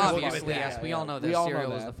podcast. first We'll give it Obviously, that. yes. We all know that We all know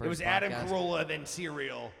Serial was that. the first It was Adam podcast. Carolla, then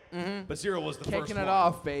Serial. But Serial was the first Kicking one. it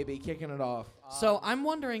off, baby. Kicking it off. So I'm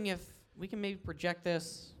wondering if we can maybe project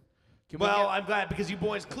this. Well, I'm glad because you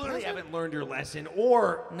boys clearly haven't learned your lesson,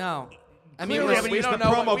 or No. I mean, clearly we're- haven't we used don't the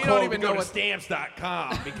know promo what- we don't code even to go know to what-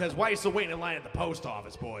 stamps.com because why are you still waiting in line at the post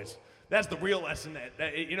office, boys? That's the real lesson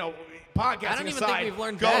that you know, podcasting I don't even aside, think we've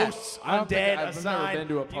learned that. ghosts, I don't think undead I've never aside, been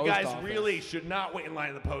to a you post guys office. really should not wait in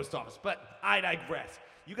line at the post office. But I digress.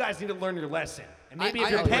 You guys need to learn your lesson. And maybe I if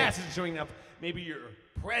your agree. past isn't showing up, maybe your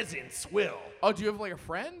presence will. Oh, do you have like a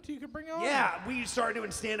friend you can bring on? Yeah, we started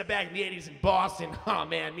doing stand-up back in the 80s in Boston. Oh,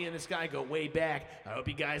 man, me and this guy go way back. I hope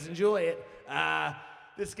you guys enjoy it.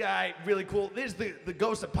 This guy, really cool. This is the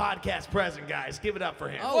Ghost of Podcast present, guys. Give it up for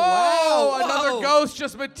him. Oh, Whoa! wow. Another Whoa. ghost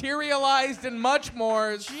just materialized and much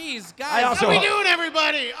more. Jeez, I guys. also- How we doing,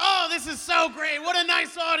 everybody? Oh, this is so great. What a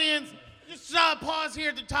nice audience. Just pause here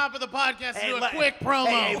at the top of the podcast to do a quick promo.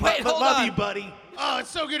 Hey, Wait, hold love on. you, buddy. Oh,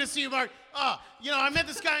 it's so good to see you, Mark. I met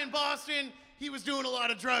this guy in Boston. He was doing a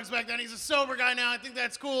lot of drugs back then. He's a sober guy now. I think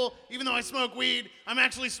that's cool. Even though I smoke weed, I'm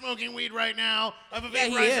actually smoking weed right now. I have a Yeah,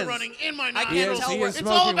 he vaporizer is. running in my I can't nostrils. tell where- It's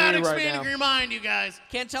all about expanding your mind, you guys.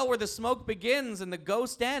 Can't tell where the smoke begins and the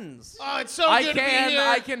ghost ends. Oh, it's so I good to be can. here.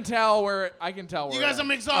 I can tell where. I can tell where. You guys, it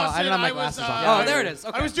I'm is. exhausted. I don't have my was, glasses on. Oh, there it is. I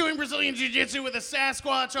Okay. was doing Brazilian Jiu-Jitsu with a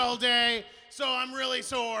Sasquatch all day, so I'm really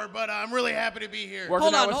sore, but I'm really happy to be here. Working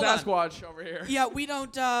Hold out on, with hold on. Sasquatch over here. Yeah, we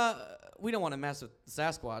don't want to mess with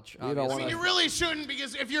Sasquatch. don't obviously. I mean, you really shouldn't,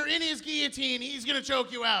 because if you're in his guillotine, he's gonna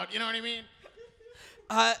choke you out. You know what I mean?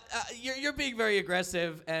 You're being very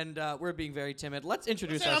aggressive, and we're being very timid. Let's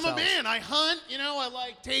introduce I'm ourselves. a man. I hunt. I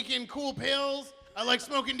like taking cool pills. I like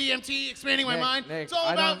smoking DMT, expanding my mind. Nick, It's all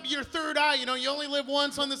I about don't- your third eye. You only live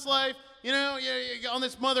once on this life. You on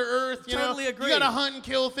this Mother Earth. Totally agree. You gotta hunt and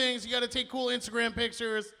kill things. You gotta take cool Instagram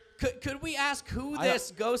pictures. Could we ask who I don't-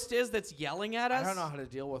 this ghost is that's yelling at us? I don't know how to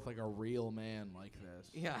deal with like a real man like this.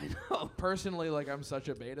 Yeah, I know. Personally, like I'm such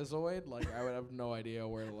a betazoid, like I would have no idea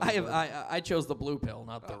where to. Like, I chose the blue pill,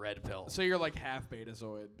 not the red pill. So you're like half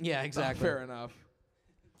betazoid. Yeah, exactly. Fair enough.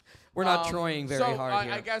 We're not trying very so hard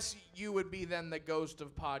here. I guess you would be then the ghost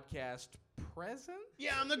of podcast present.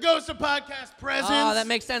 Yeah, I'm the ghost of podcast presence. that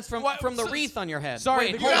makes sense from What- the so- wreath on your head. sorry,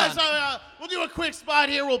 Wait, the You hold guys, on. we'll do a quick spot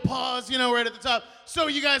here. We'll pause, right at the top. So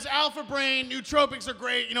you guys, Alpha Brain, nootropics are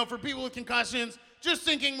great, for people with concussions, just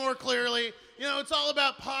thinking more clearly. It's all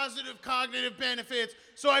about positive cognitive benefits.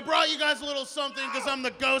 So I brought you guys a little something because I'm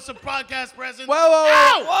the ghost of podcast presence. Whoa, whoa, whoa,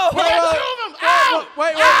 Ow! whoa, We got whoa. two of them! Ow!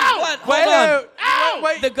 Wait, Ow! What? Wait, Hold on. Ow!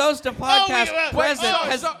 wait. The ghost of podcast wait, present oh,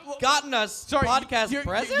 has so- gotten us Sorry, podcast you're,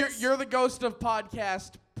 presence. You're the ghost of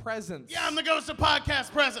podcast presence. Yeah, I'm the ghost of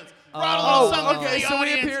podcast presence. Brought a little something for okay, the so we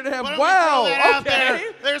audience. appear to have- Why don't wow, we throw that out there? okay.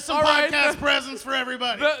 There's some All right. podcast presence for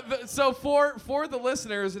everybody. So for the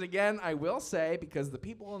listeners, and again, I will say, because the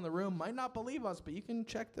people in the room might not believe us, but you can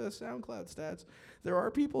check the SoundCloud stats. There are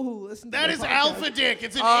people who listen to That the is podcast. Alpha Dick.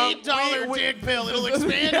 It's an $8 we- dick pill. It'll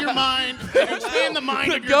expand your mind. It'll expand the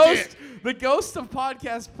mind The of your ghost, dick. the ghost of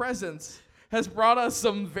podcast presence has brought us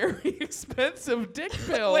some very expensive dick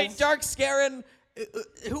pills. Wait, Dark Scarin,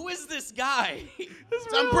 who is this guy?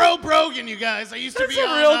 I'm Bro Brogan, you guys. I used to It's be a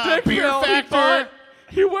on real dick Beer pill. Factor.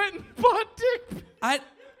 He went and bought dick pills.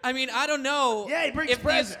 I mean, I don't know. Yeah, he brings if these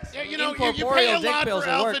presents. Yeah, you pay incorporeal a dick lot pills for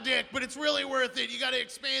will Alpha work. Dick, but it's really worth it. You got to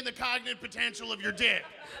expand the cognitive potential of your dick.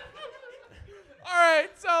 All right,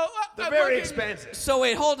 so They're I'm very looking- expensive. So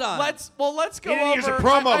wait, hold on. Let's go You didn't over. use a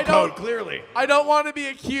promo I code, don't- clearly. I don't want to be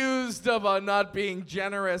accused of not being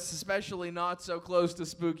generous, especially not so close to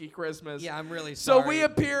spooky Christmas. Yeah, I'm really So sorry. we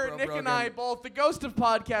appear, Bro Nick and I Brogan. both, the ghost of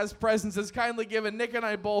podcast presence has kindly given Nick and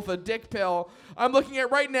I both a dick pill. I'm looking at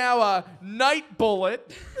right now a Night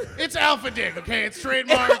Bullet. It's Alpha Dick, okay? It's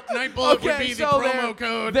trademark. Night Bullet would be the promo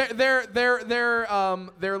code. Their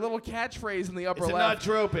little catchphrase in the upper It's a left.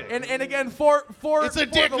 nootropic. And again, for It's a for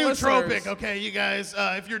dick the nootropic, listeners- okay, you guys?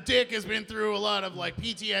 If your dick has been through a lot of like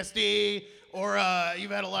PTSD or you've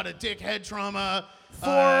had a lot of dick head trauma,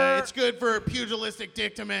 it's good for pugilistic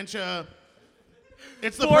dick dementia.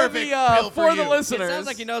 It's the For perfect the pill for for the you. It listeners. sounds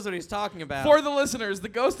like he knows what he's talking about. For the listeners, the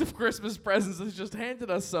ghost of Christmas presents has just handed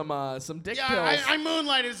us some dick Yeah, pills. I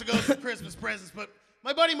moonlighted as a ghost of Christmas presents, but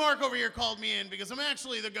my buddy Mark over here called me in because I'm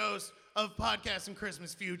actually the ghost of podcast and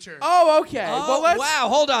Christmas future. Oh, okay. Oh, well, let's. wow,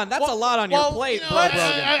 hold on. That's a lot on your well, plate, You know, Bro let's-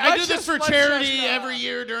 Brogan. I do Let's this just- for let's charity just, every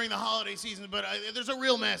year during the holiday season, but there's a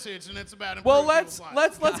real message, and it's about Well, improving let's people's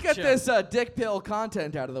lives. let's get Gotcha. this dick pill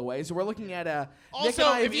content out of the way. So we're looking at Nick and Also,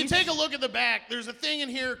 I if have you each- take a look at the back, there's a thing in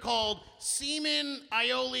here called semen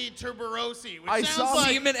aioli tuberosi, which I sounds saw-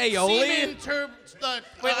 like Semen aioli?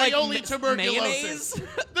 Wait, aioli tuberculosis. mayonnaise?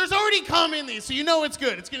 There's already cum in these, so you know it's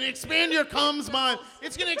good. It's going to expand your cum's mind.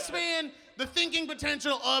 It's going to expand the thinking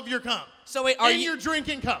potential of your cum. So wait, are and you- you're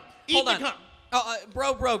drinking cum. Eat Hold the on. cum.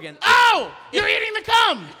 Bro Brogan. Oh, you're eating the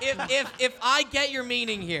cum. If I get your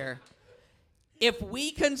meaning here, if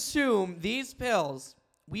we consume these pills,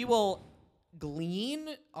 we will glean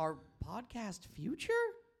our podcast future?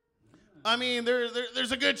 I mean,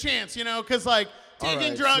 there's a good chance, you know, because, like, taking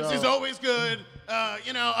right, drugs so- is always good,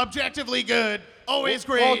 you know, objectively good, always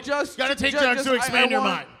great. Well, just got to take just- drugs to expand your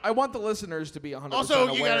want, mind. I want the listeners to be 100% Also,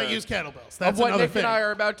 aware you got to use kettlebells. That's what another Nick thing. and I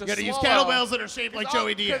are about to You got to use swallow. kettlebells that are shaped like It's all-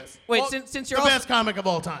 Joey Diaz. Wait, Well, since The you're also best comic of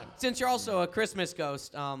all time. since you're also a Christmas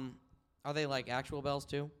ghost, are they like actual bells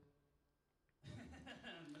too?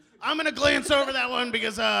 I'm going to glance over that one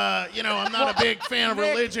because, you know, I'm not a big fan of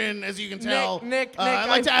religion, as you can tell. Nick, I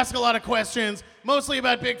like I- to ask a lot of questions, mostly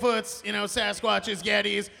about Bigfoots, you know, Sasquatches,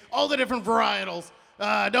 Yetis, all the different varietals.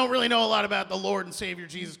 Don't really know a lot about the Lord and Savior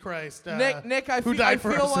Jesus Christ, Nick, I who feel, died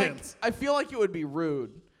for our like sins. I feel like it would be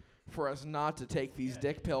rude for us not to take these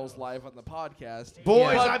dick pills live on the podcast.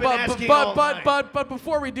 Boys, but, I've been but, asking but, all but, night. but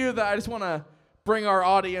before we do that, I just want to bring our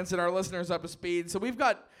audience and our listeners up to speed. So we've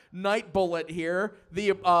got Night Bullet here.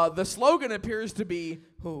 The slogan appears to be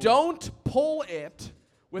 "Don't pull it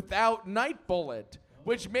without Night Bullet."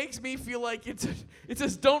 Which makes me feel like it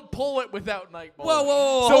says don't pull it without Night Bullet.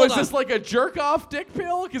 Whoa, So hold is on. this like a jerk off dick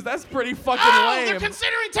pill? Because that's pretty fucking Oh, lame. they're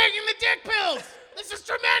considering taking the dick pills. This is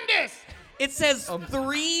tremendous. It says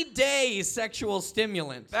 3-day sexual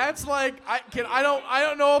stimulant. That's like I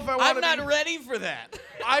don't know if I want I'm to. not ready for that.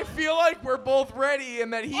 I feel like we're both ready,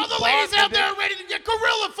 and that he All the bought ladies out dick- there are ready to get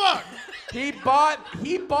gorilla fucked. He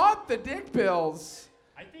bought the dick pills.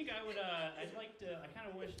 I think I would. I'd like to. I kind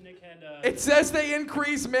of wish Nick had. It says they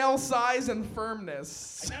increase male size and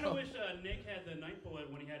firmness. I kind of wish Nick had the Night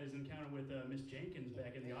Bullet when he had his encounter with Miss Jenkins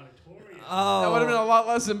back in the auditorium. That would have been a lot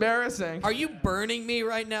less embarrassing. Are you burning me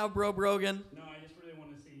right now, Bro Brogan? No, I just really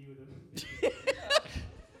want to see you.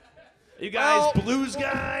 You guys Well- blues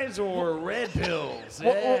guys or red pills?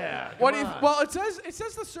 Well, Yeah. what come if? on. Well, it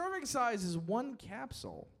says the serving size is 1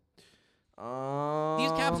 capsule.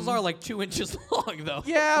 These capsules are like 2 inches long, though.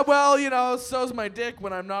 Yeah, well, you know, so's my dick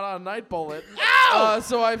when I'm not on Night Bullet.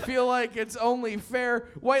 So I feel like it's only fair.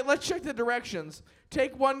 Wait, let's check the directions.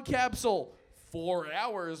 Take 1 capsule 4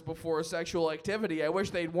 hours before sexual activity. I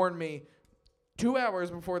wish they'd warned me 2 hours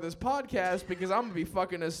before this podcast because I'm gonna be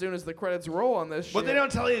fucking as soon as the credits roll on this shit. What they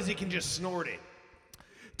don't tell you is you can just snort it.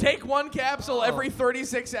 Take 1 capsule every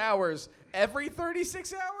 36 hours. Every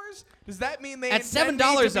 36 hours? Does that mean they At intend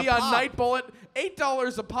 $7 me to a be on pop. Night Bullet?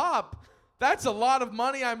 $8 a pop. That's a lot of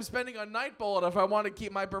money I'm spending on Night Bullet if I want to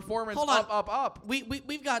keep my performance Hold on. up.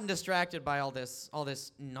 We've gotten distracted by all this Oh.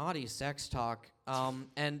 naughty sex talk.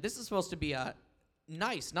 And this is supposed to be a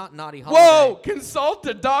nice, not naughty Whoa! holiday. Consult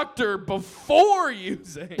a doctor before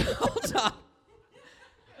using. Hold on.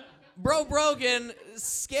 Bro Brogan,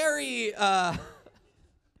 scary,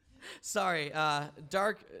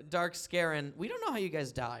 dark scaring. We don't know how you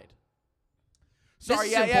guys died. Sorry,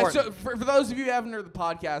 This is yeah. important. So for those of you who haven't heard the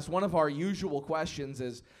podcast, one of our usual questions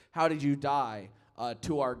is, how did you die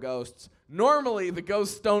to our ghosts? Normally, the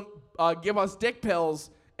ghosts don't give us dick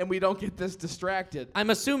pills, and we don't get this distracted.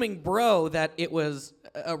 I'm assuming, bro, that it was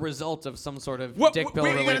a result of some sort of What- dick pill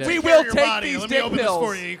we- related. we Take will care of your take body. these Let me dick open this pills.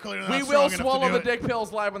 for you. You're clearly not We strong will enough to swallow do the it. dick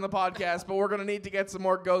pills live on the podcast, but we're going to need to get some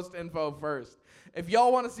more ghost info first. If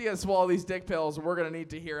y'all want to see us swallow these dick pills, we're going to need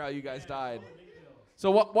to hear how you guys died. So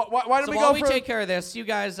why don't So we while go we for take care of this, you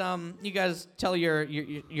guys tell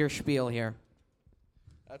your spiel here.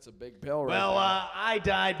 That's a big pill, right? Well, there. I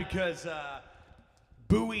died because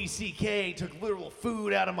Bowie CK took literal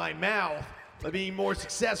food out of my mouth by being more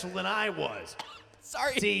successful than I was.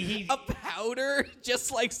 Sorry, See, a powder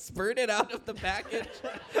just like spurted out of the package.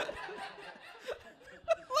 Look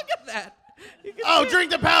at that. You can Oh, see it.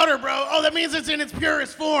 drink the powder, bro. Oh, that means it's in its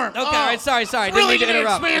purest form. Okay, all right, sorry. It's Didn't really mean to gonna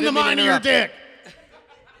interrupt. expand the Didn't mean to mind of your interrupt. dick.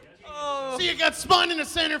 See, it got spun in a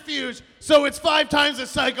centrifuge, so it's 5 times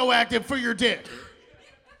as psychoactive for your dick.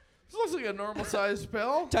 This looks like a normal sized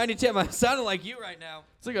pill. Tiny Tim, I'm sounding like you right now.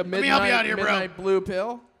 It's like a me help you out here, bro. midnight blue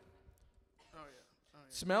pill.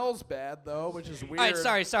 Smells bad though, which is weird. All right,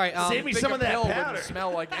 sorry. Save me Think some a of that pill powder. wouldn't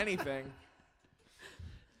smell like anything.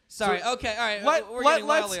 Sorry. Okay, all right. We're getting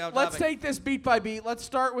wildly off let's topic. take this beat by beat. Let's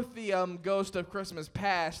start with the Ghost of Christmas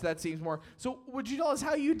Past. That seems more. So, would you tell us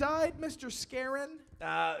how you died, Mr. Scarin?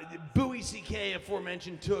 Bowie CK,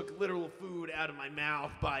 aforementioned, took literal food out of my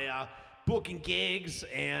mouth by booking gigs,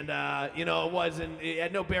 and it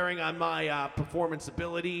had no bearing on my performance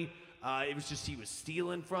ability. It was just he was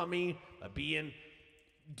stealing from me,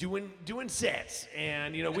 doing sets,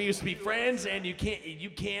 and we used to be friends. And you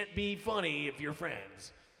can't be funny if you're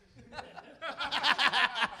friends.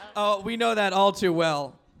 Oh, we know that all too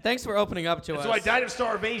well. Thanks for opening up to us. So I died of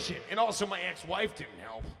starvation, and also my ex-wife didn't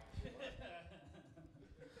help.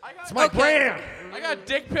 It's my brand. I got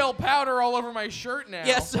dick pill powder all over my shirt now.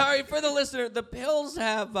 Yeah, sorry for the listener. The pills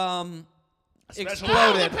have Oh,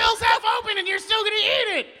 exploded. the pill's half open and you're still gonna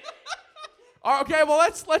eat it. Okay, well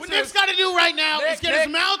let's. What Nick's got to do right now is get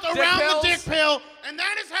his mouth around the dick pill, and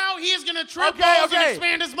that is how he is gonna trip balls and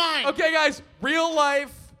expand his mind. Okay, guys, real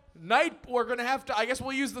life night. We're gonna have to. I guess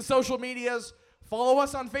we'll use the social medias. Follow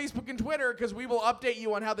us on Facebook and Twitter because we will update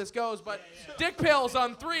you on how this goes. But dick pills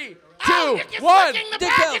on 3, 2, 1. Nick is licking the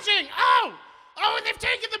packaging. Oh, and they've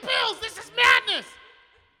taken the pills. This is madness.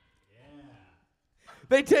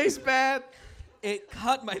 They taste bad. It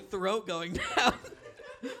cut my throat going down.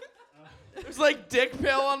 There's like dick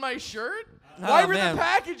pill on my shirt. Why were the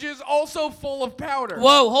packages also full of powder?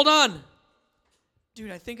 Whoa, hold on.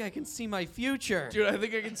 Dude, I think I can see my future. Dude, I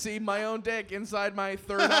think I can see my own dick inside my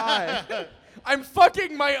third eye. I'm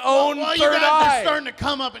fucking my own well, third you guys eye. are starting to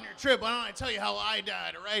come up in your trip. Why don't I tell you how I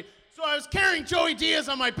died, all right? So I was carrying Joey Diaz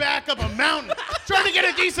on my back up a mountain, trying to get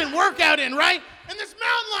a decent workout in, right? And this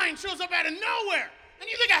mountain lion shows up out of nowhere. And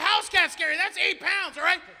you think a house cat's scary, that's 8 pounds, all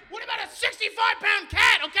right? What about a 65-pound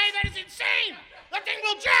cat, okay? That is insane. That thing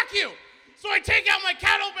will jack you. So I take out my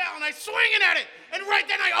kettlebell and I swing it at it. And right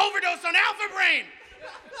then I overdose on Alpha Brain.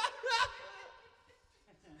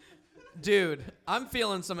 Dude, I'm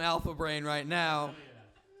feeling some alpha brain right now.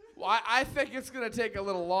 Well, I think it's going to take a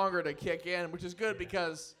little longer to kick in, which is good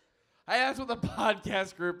because that's what the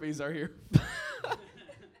podcast groupies are here.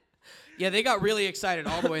 Yeah, they got really excited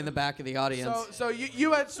all the way in the back of the audience. So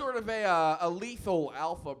you had sort of a lethal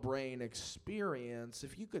alpha brain experience.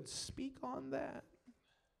 If you could speak on that.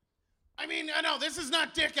 I mean, I know, this is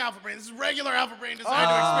not dick Alpha Brain. This is regular Alpha Brain designed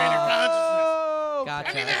to expand your consciousness. Gotcha.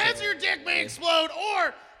 I mean, the heads of your dick may explode,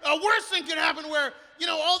 or a worse thing can happen where,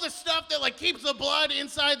 all the stuff that, like, keeps the blood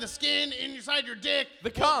inside the skin, inside your dick,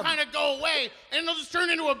 will kind of go away, and it'll just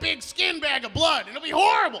turn into a big skin bag of blood, and it'll be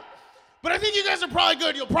horrible. But I think you guys are probably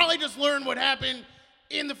good. You'll probably just learn what happened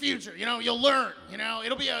in the future. You'll learn.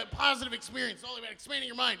 It'll be a positive experience. It's all about expanding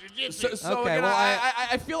your mind. So Okay, again, well,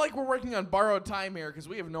 I feel like we're working on borrowed time here because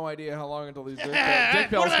we have no idea how long until these dick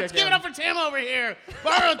pills Let's kick give in. it up for Tim over here.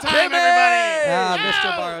 Borrowed time, Timmy! everybody.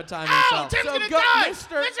 Mr. Borrowed Time himself. Tim's So gonna go- die.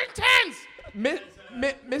 Mr. It's intense.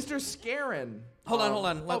 Mr. Scarin. Hold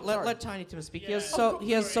on. Let Tiny Tim speak. He has so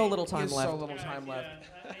little time He has left. so little time left.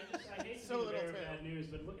 I hate to be bearer of bad news,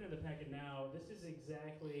 but looking at the packet now, this is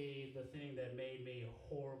exactly the thing that made me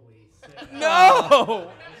horribly sick. No!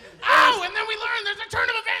 Oh, and then we learned there's a turn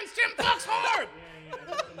of events. Tim fucks hard.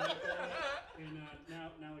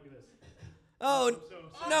 Now look at this. Oh,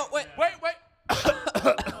 no, wait.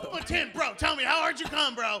 But Tim, bro, tell me, how hard you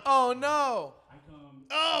come, bro? Oh, no. I come.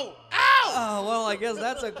 Oh, ow! Oh, well, I guess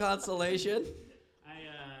that's a consolation. I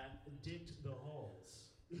digged the holes.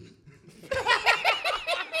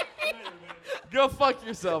 Go fuck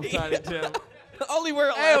yourself, Tiny Tim. Only we're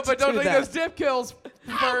allowed Hey, to but don't do take that. those dip kills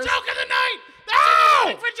Oh, first. joke of the night!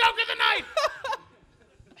 That's it for joke of the night!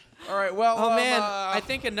 All right, well, Oh, man, I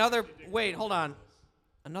think wait, hold on.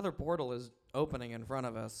 Another portal is opening in front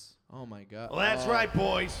of us. Oh, my God. Well, that's right,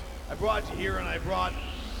 boys. I brought you here, and I brought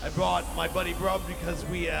my buddy Brub because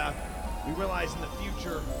we realized in the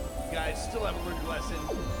future you guys still haven't learned your lesson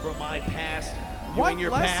from my past. What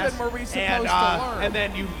your lesson past, were we supposed and, to learn? And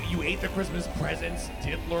then you ate the Christmas presents,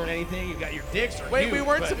 didn't learn anything. You got your dicks are Wait, huge, we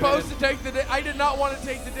weren't but- supposed to take I did not want to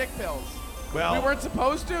take the dick pills. Well, We weren't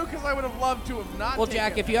supposed to because I would have loved to have not Well, taken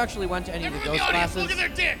Jack, if you actually went to any of the Everyone in ghost the audience, classes, look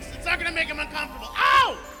at their dicks. It's not gonna make them uncomfortable.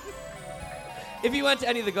 Ow! if you went to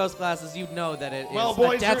any of the ghost classes, you'd know that it is well, a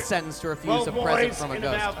boys, death you're- sentence to refuse well, a boys, present from a in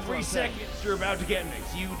ghost. about 3 seconds, you're about to get in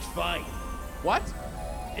a huge fight. What?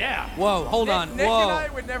 Yeah. Whoa, hold on. Nick Whoa. and I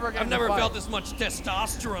would never get I've in a never fight. felt this much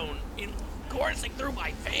testosterone coursing through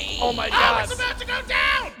my veins. Oh, my Oh, God. it's about to go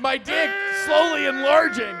down! My dick slowly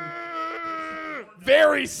enlarging.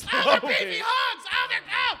 Very Ow, slowly. they're baby hugs! Ow, they're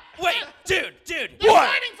ow! Wait, dude. They're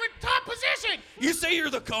fighting for top position! You say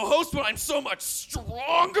you're the co-host, but I'm so much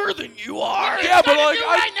stronger than you are. What Yeah, he's but trying like, to do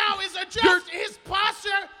right now is adjust his posture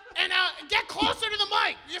and get closer to the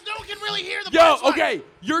mic because no one can really hear the Yo, punchline. okay,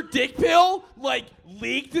 your dick pill,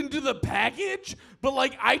 leaked into the package, but,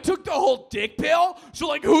 I took the whole dick pill,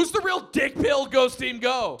 so, who's the real dick pill Ghost Team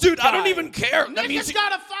Go? Dude, I don't guy? even care. That Nick means has got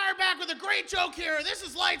to fire back with a great joke here. This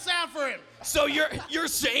is lights out for him. so you're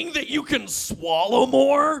saying that you can swallow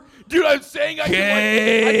more? Dude, I'm saying I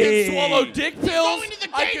can swallow dick He's pills. going to the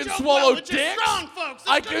I gay can joke swallow well. It's just dicks. strong, folks.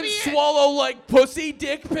 This I is gonna can be it. swallow like pussy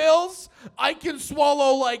dick pills. I can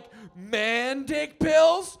swallow like man dick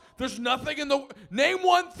pills. There's nothing in the. Name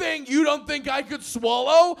one thing you don't think I could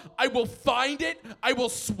swallow. I will find it. I will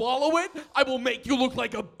swallow it. I will make you look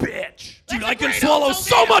like a bitch. Dude, That's a I can great swallow idea.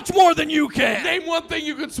 so much more than you can. Name one thing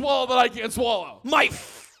you can swallow that I can't swallow. My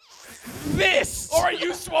fist. All right,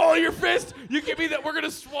 you swallow your fist. You give me that. We're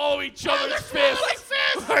gonna swallow each other's fists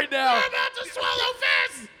right now. We're about to swallow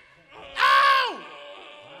fists. Oh!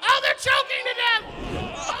 Oh, they're choking to death.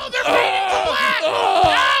 Oh, they're fading to black.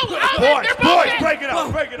 Oh, Boys, they're boys, both break it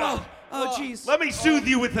up, break it up. Oh, jeez. Let me soothe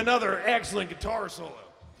you with another excellent guitar solo.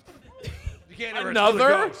 You can't hear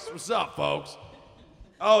Another? What's up, folks?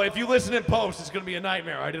 Oh, if you listen in post, it's gonna be a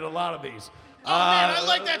nightmare. I did a lot of these. Oh, man, I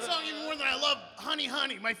like that song even more than I love Honey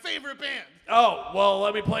Honey, my favorite band. Oh, well,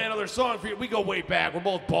 let me play another song for you. We go way back. We're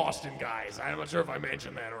both Boston guys. I'm not sure if I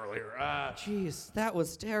mentioned that earlier. Jeez, that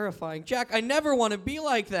was terrifying. Jack, I never want to be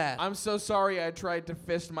like that. I'm so sorry I tried to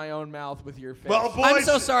fist my own mouth with your fist. Well, boys, I'm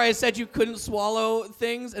so sorry I said you couldn't swallow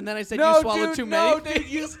things, and then I said no, you swallowed dude, too no, many. dude,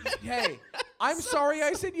 you. Hey, I'm sorry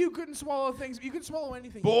I said you couldn't swallow things. You can swallow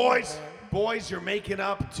anything. boys, you're making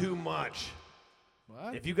up too much.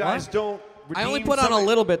 What? If you guys don't I only redeem put on some a of-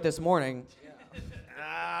 little bit this morning.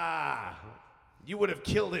 You would have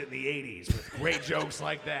killed it in the 80s with great jokes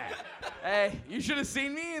like that. Hey, you should have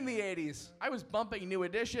seen me in the 80s. I was bumping New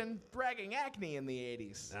Edition, bragging acne in the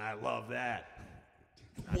 80s. I love that.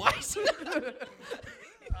 What?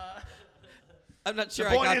 I'm not sure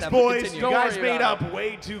The I point got is, that. boys, But continue. you guys worry made about up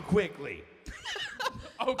way too quickly.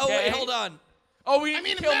 Okay. Oh wait, hold on. Oh, we I need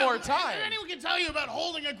mean, to kill if more time. If anyone can tell you about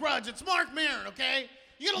holding a grudge, it's Mark Maron, okay?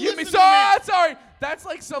 You gotta You listen mean to the man. sorry? That's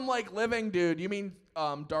like some like living dude. You mean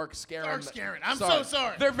Dark Scarin? Dark Scarin. I'm so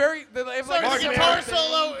sorry. They're very. They have like Sorry, a the similar guitar thing.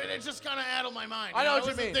 solo, it just kind of addled my mind. I know what you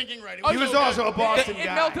wasn't mean. thinking right. Oh, He was so also a good. Boston It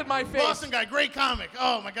guy. melted my face. Boston guy, great comic.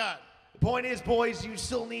 Oh, my God. The point is, boys, you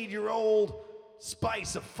still need your old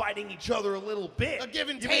spice of fighting each other a little bit. A give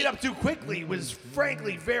and you take. made up too quickly. It was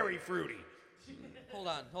frankly very fruity. Hold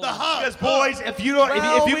on. The hug. Because, boys, if you don't,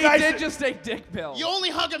 Well, if you we guys did just take dick pills. You only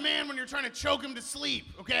hug a man when you're trying to choke him to sleep,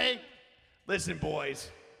 okay? listen, boys,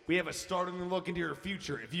 we have a startling look into your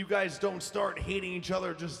future. If you guys don't start hating each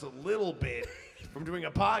other just a little bit from doing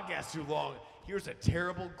a podcast too long, here's a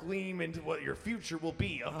terrible gleam into what your future will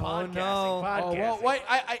be of podcasting. no. Oh, Podcasting. well, wait,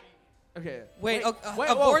 okay. Wait, wait,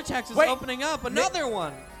 a whoa, vortex is wait. opening up. Another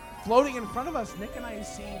one. Floating in front of us, Nick and I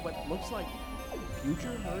see what looks like future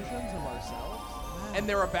versions of ourselves. And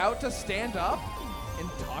they're about to stand up and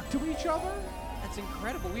talk to each other. That's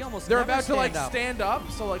incredible. We almost They're never about to like stand up. stand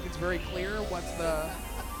up, so like it's very clear what's the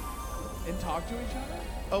and talk to each other.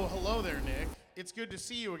 Oh, hello there, Nick. It's good to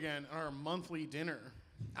see you again at our monthly dinner.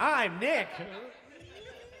 I'm Nick.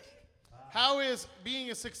 How is being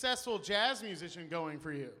a successful jazz musician going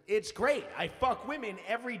for you? It's great. I fuck women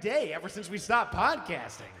every day ever since we stopped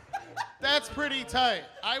podcasting. That's pretty tight.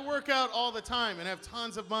 I work out all the time and have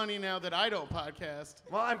tons of money now that I don't podcast.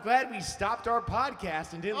 Well, I'm glad we stopped our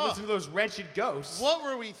podcast and didn't Oh. listen to those wretched ghosts. What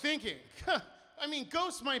were we thinking? I mean,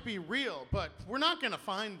 ghosts might be real, but we're not going to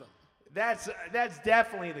find them. That's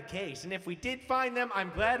definitely the case. And if we did find them,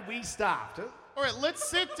 I'm glad we stopped. All right, let's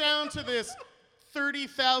sit down to this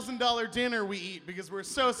 $30,000 dinner we eat because we're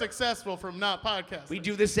so successful from not podcasting. We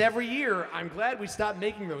do this every year. I'm glad we stopped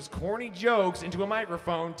making those corny jokes into a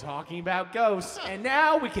microphone talking about ghosts. And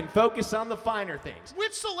now we can focus on the finer things.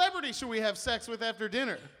 Which celebrity should we have sex with after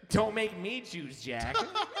dinner? Don't make me choose, Jack.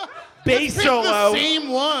 Let's Bass pick solo. the same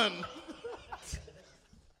one.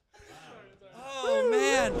 Oh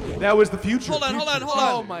man. That was the future. Hold on.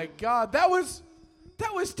 Oh my god, that was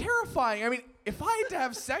terrifying. I mean, if I had to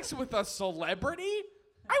have sex with a celebrity,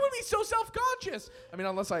 I would be so self-conscious. I mean,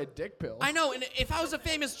 unless I had dick pills. I know, and if I was a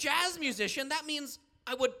famous jazz musician, that means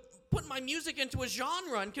I would put my music into a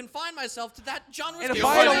genre and confine myself to that genre. And if You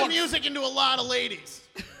I put don't- your music into a lot of ladies.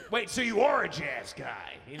 Wait, so you are a jazz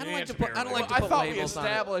guy? You I don't didn't like to answer put- me I don't earlier. like to I put thought we labels on it.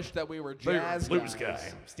 established that we were So you're a jazz blues guys.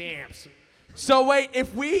 guy. Stamps. So wait,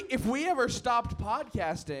 if we ever stopped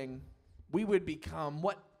podcasting, we would become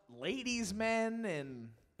what, ladies men, and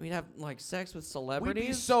We'd have like sex with we'd be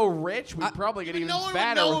celebrities. so rich we'd probably get Even even no one would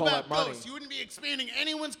fatter with know all about that money. ghosts. You wouldn't be expanding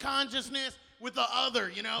anyone's consciousness with the other,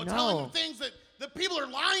 you know, No. telling them things that the people are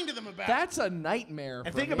lying to them about. That's a nightmare. And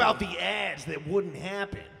for think me. about the ads that wouldn't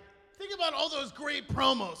happen. Think about all those great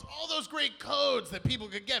promos, all those great codes that people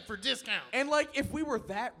could get for discounts. And like, if we were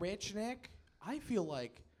that rich, Nick, I feel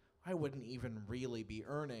like I wouldn't even really be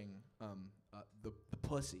earning the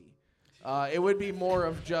pussy. It would be more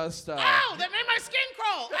of just. Ow! That made my skin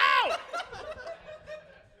crawl! Ow!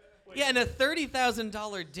 Yeah, and a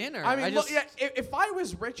 $30,000 dinner. I mean, look, just, yeah, if I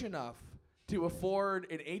was rich enough to afford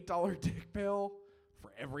an $8 dick pill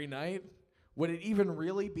for every night, would it even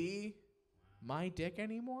really be my dick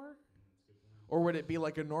anymore? Or would it be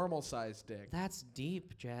like a normal sized dick? That's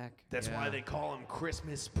deep, Jack. That's Yeah. why they call them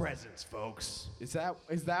Christmas presents, folks. Is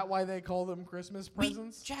that why they call them Christmas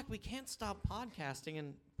presents? Jack, we can't stop podcasting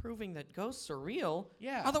and proving that ghosts are real.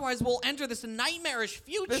 Yeah. Otherwise, we'll enter this nightmarish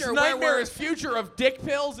future This where nightmarish future of dick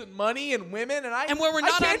pills and money and women, and where we're I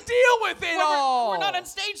not can't on- deal with it where all. we're not on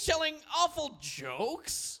stage telling awful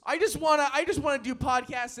jokes. I just wanna do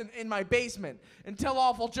podcasts in my basement and tell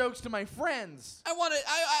awful jokes to my friends.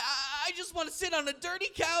 I just want to sit on a dirty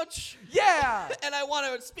couch. Yeah. And I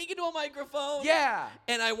want to speak into a microphone. Yeah.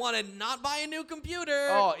 And I want to not buy a new computer.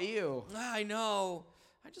 Oh, ew. I know.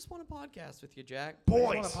 I just want to podcast with you, Jack. I Boys,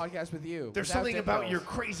 want to podcast with you. there's without something dick about pills. your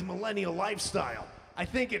crazy millennial lifestyle. I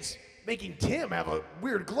think it's making Tim have a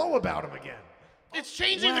weird glow about him again. It's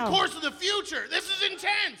changing Wow. the course of the future. This is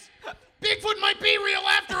intense. Bigfoot might be real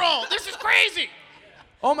after all. This is crazy.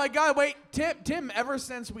 Oh my God! Wait, Tim. Ever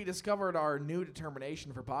since we discovered our new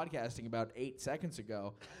determination for podcasting about 8 seconds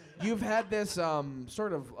ago, you've had this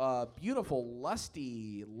sort of beautiful,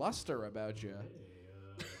 lusty luster about you.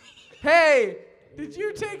 Hey, did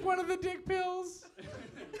you take one of the dick pills?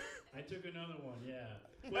 I took another one, yeah.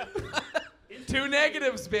 But Two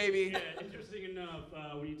negatives, baby. yeah, interesting enough,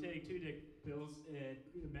 when you take 2 dick pills, it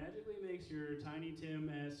magically makes your Tiny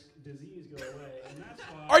Tim-esque disease go away, and that's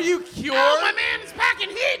why. Are you cured? Oh, my man is packing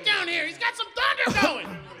heat down here. He's got some thunder going.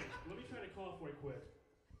 Wait, let me try to cough right quick.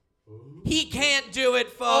 He can't do it,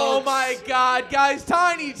 folks. Oh my God, guys!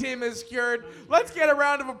 Tiny Tim is cured. Let's get a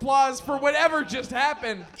round of applause for whatever just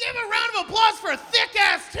happened. Give a round of applause for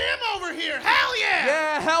thick-ass Tim over here. Hell yeah.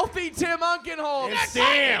 Yeah, healthy Tim Unkenholz. Not tiny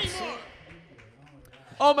Stamps. anymore.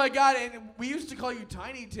 Oh my God! And we used to call you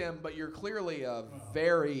Tiny Tim, but you're clearly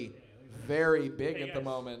very, very big Hey, at the guys,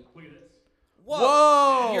 moment. Look at this.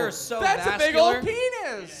 Whoa! You're so That's vascular. a big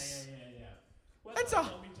old penis. Yeah. Well, That's why a- they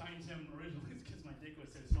called me Tiny Tim originally is because my dick was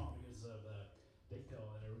so small because of the dick pill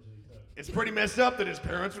that I originally took. It's pretty messed up that his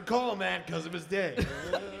parents would call him that because of his dick. His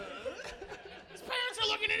parents are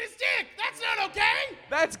looking at his dick. That's not okay.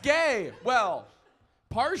 That's gay. Well,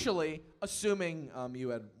 partially, assuming you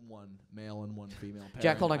had one male and one female parent.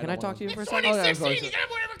 Jack, hold on. Can I don't talk wanna- to you for a It's second? Oh, that was 2016. You awesome. can have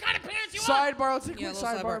whatever kind of parents you want. Sidebar. Let's take a Yeah, quick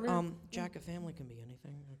little sidebar. sidebar. here. Jack, a family can be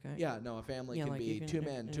anything, okay? Yeah, no, a family Yeah, can like be you can- 2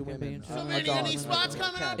 men, it 2 can be women. so So a many dog of these and spots a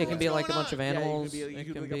coming up. It can be What's like a going bunch of on? animals. Yeah, you It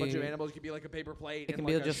could can be a bunch of be. animals. It could be like a paper plate. It and can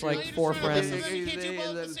like be a just shoe. like Well, you're four just trying to friends. say you can't do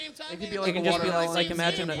both at the same time. It could be Maybe like It can a just be watermelon like and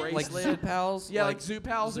imagine a it like bracelet. Zoo Pals. Yeah, like Zoo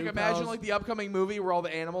Pals. Zoo Like imagine Pals. like the upcoming movie where all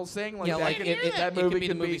the animals sing. Like Yeah, that like could, it- that it could movie be the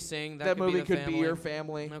could movie be Sing, that That could be movie the could be your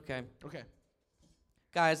family. family. Okay. Okay.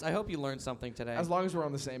 Guys, I hope you learned something today. As long as we're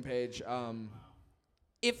on the same page. Hold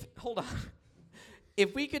on.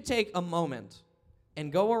 If we could take a moment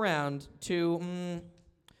and go around to,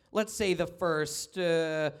 let's say, the first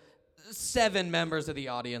 7 members of the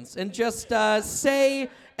audience and just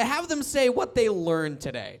have them say what they learned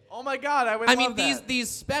today. Oh my God, I would. I love mean, that. these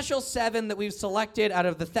special 7 that we've selected out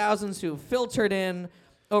of the thousands who filtered in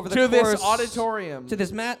over the to course this auditorium. to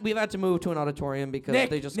this we've had to move to an auditorium because Nick,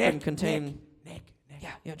 they just Nick, couldn't contain. Nick.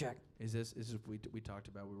 Yeah, Jack. Is this we talked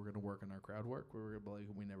about we were gonna work on our crowd work? We were gonna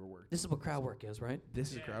we never worked. This is what crowd work is, right?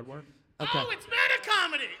 This is crowd work. Okay. Oh, it's meta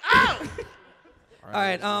comedy. Oh. All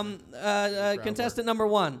right. Contestant number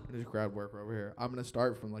 1. There's crowd work over here. I'm gonna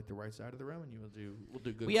start from like the right side of the room, and we'll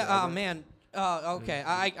do good. Yeah. crowd Oh work. man. Okay.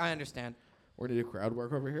 I understand. We're gonna do crowd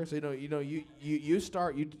work over here. So you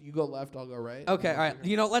start. You go left. I'll go right. Okay. All right.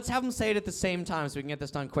 Let's have them say it at the same time so we can get this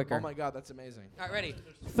done quicker. Oh my God, that's amazing. All right. Ready?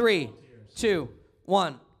 3, 2,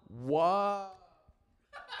 1. What?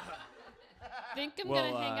 Think I'm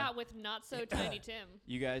Well, gonna hang out with not so tiny Tim.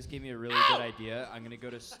 You guys gave me a really good idea. I'm gonna go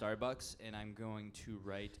to Starbucks and I'm going to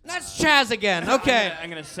write. That's Chaz again. Okay. I'm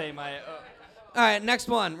gonna say my. All right. Next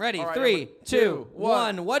one. Ready? All right, 3, number 2, 2,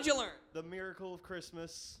 1. What'd you learn? The miracle of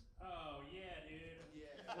Christmas. Oh, yeah, dude.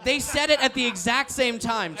 They said it at the exact same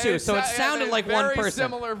time too, so it sounded like one very person.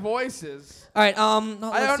 similar voices. All right. I let's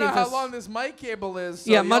don't see know if how this- long this mic cable is.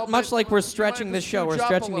 So Yeah, y'all much might- like we're you might stretching have this to show, we're scooch up a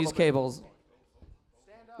stretching these little bit. cables.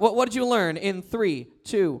 What did you learn in 3,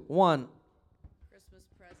 2, 1? Christmas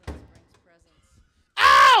presents brings presents.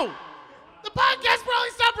 Ow! The podcast probably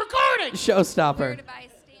stopped recording. Showstopper. to buy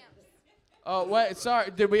stamps. Oh wait, sorry.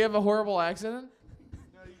 Did we have a horrible accident?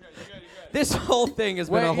 This whole thing has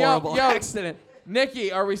been a Wait, yo, horrible yo. accident.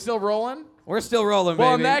 Nikki, are we still rolling? We're still rolling,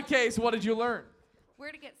 Well, baby. in that case, what did you learn?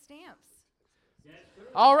 Where to get stamps?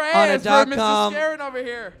 All right, On a it's for dot Mr. com. Scarin over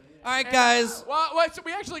here. All right, guys. Well, wait, so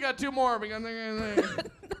we actually got 2 more.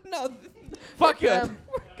 No, Fuck them.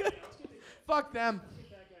 Fuck them.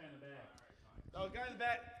 Oh, guy in the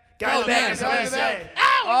back. Guy in the back. Guy in the back.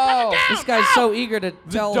 Oh, This guy's so eager to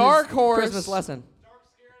tell Dark his Horse. Christmas lesson.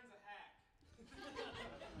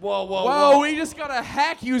 Whoa, whoa, Whoa, we just got a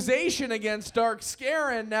hackuzation against Dark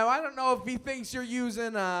Scarin. Now, I don't know if he thinks you're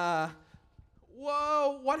using, Whoa,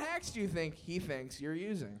 what hacks do you think he thinks you're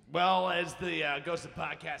using? Well, as the Ghost of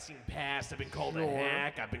Podcasting past, I've been called a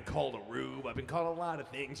hack, I've been called a rube, I've been called a lot of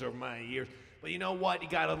things over my years. But you know what? You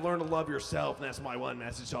got to learn to love yourself, and that's my one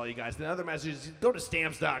message to all you guys. The other message is go to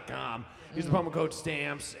stamps.com. Use the promo code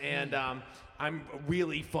STAMPS, and I'm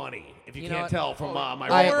really funny, if you, You know can't what? tell from my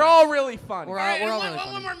We're all really funny. We're All right, all and really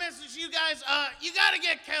funny. one more message to you guys. You gotta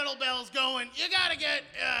get kettlebells going. You gotta get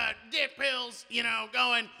dick pills,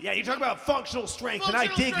 going. Yeah, you talk about functional strength, and I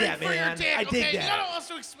Functional dig strength that, for your man. dick, I dig okay? You that. gotta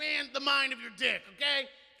also expand the mind of your dick, okay?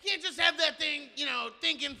 You can't just have that thing,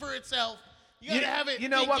 thinking for itself. You gotta have it. You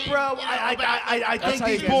know what, thinking, bro? about- I That's think how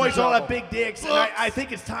you these get in boys all have trouble. big dicks, and Books. I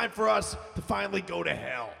think it's time for us to finally go to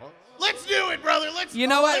hell. Let's do it, brother. Let's. You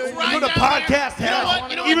know what? Let's Go ride Go to down podcast there. hell,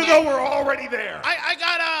 You know what, even though we're already there. I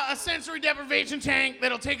got a sensory deprivation tank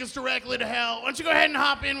that'll take us directly to hell. Why don't you go ahead and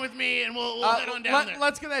hop in with me, and we'll head on down there.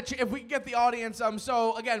 Let's get that. If we can get the audience.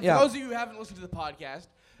 So again, for Yeah. those of you who haven't listened to the podcast,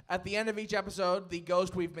 at the end of each episode, the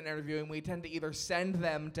ghost we've been interviewing, we tend to either send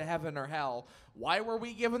them to heaven or hell. Why were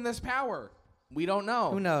we given this power? We don't know.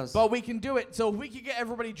 Who knows? But we can do it. So if we could get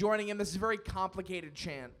everybody joining in, this is a very complicated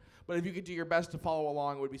chant. But if you could do your best to follow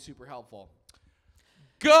along, it would be super helpful.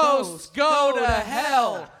 Ghosts go to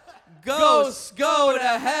hell. Ghosts go to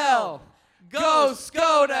hell. Ghosts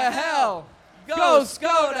go to hell. Ghosts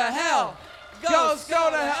go to hell. Ghosts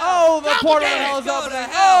go to hell. Oh, the portal to hell is Go open. to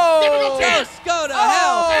hell. Oh, Ghosts go to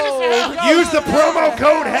hell. oh, Use the promo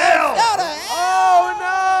code hell. oh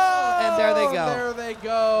no! And there they go. There they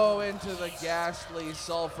go into the ghastly,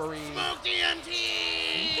 sulfury. Smoke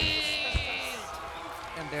DMT.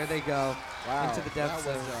 And there they go. Wow, Into the depths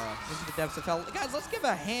that of was, into the depths of hell. Guys, let's give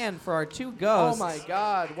a hand for our two Oh ghosts. my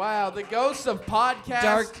God! Wow, the ghosts of podcast,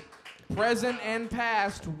 Dark- present and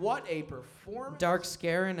past. What a performance! Dark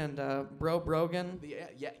Scarin and Bro Brogan.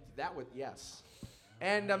 Yeah, that would yes.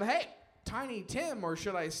 And hey, Tiny Tim, or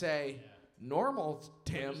should I say, Normal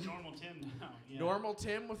Tim? It's normal Tim now. Yeah. Normal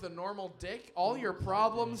Tim with a normal dick. All your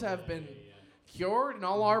problems have been cured, and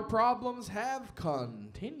all our problems have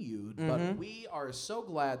continued. But we are so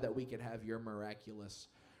glad that we could have your miraculous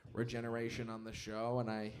regeneration on the show. And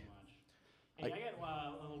Hey, I got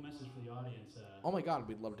a little message for the audience. oh my God,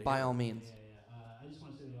 we'd love to hear. By it. all means. I just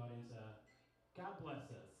want to say to the audience, God bless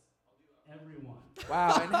us, everyone.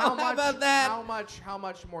 Wow, and how much? about that? How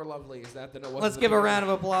much more lovely is that than it was? Let's at the give a beginning? round of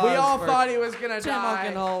applause. We all for thought he was gonna Tim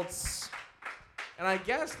die, Oakenholtz. and I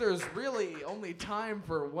guess there's really only time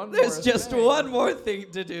for one more. There's just thing. one more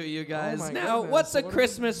thing to do, you guys. my Now, goodness, what's a what is-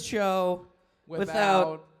 Christmas show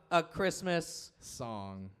without a Christmas?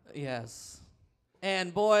 song. Yes.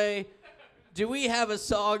 And boy, do we have a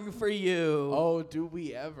song for you. Oh, do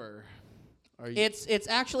we ever? Are you It's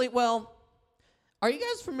actually, well, are you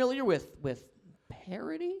guys familiar with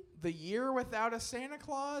parody? the year without a Santa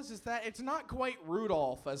Claus? Is that it's not quite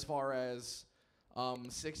Rudolph as far as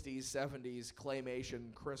 60s, 70s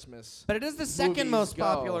claymation Christmas. But it is the second movies most go.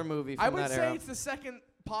 popular movie from I would that say era. it's the second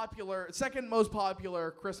most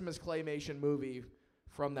popular Christmas claymation movie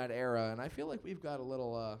from that era, and I feel like we've got a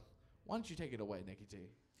little. Why don't you take it away, Nikki T?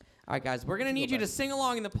 All right, guys, we're going to Let's need go you to back. sing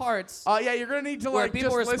along in the parts. Yeah, you're gonna need to Where like people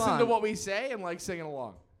just listen to respond. what we say and like sing it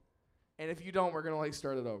along. And if you don't, we're gonna like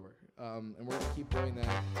start it over. And we're gonna keep doing that.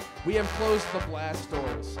 We have closed the blast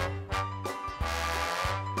doors.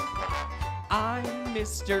 I'm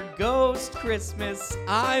Mr. Ghost Christmas.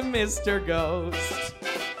 I'm Mr. Ghost.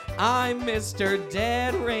 I'm Mr.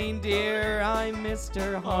 Dead Reindeer. I'm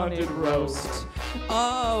Mr. Haunted Roast.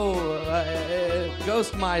 Oh,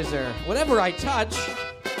 Ghost Miser. Whatever I touch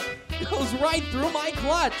goes right through my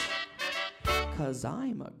clutch. 'Cause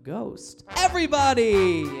I'm a ghost.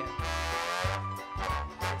 Everybody!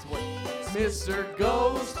 Mr.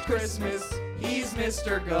 Ghost Christmas, he's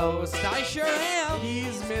Mr. Ghost. I sure am.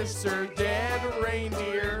 He's Mr. Dead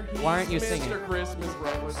Reindeer. He's Why aren't you Mr. singing? Christmas,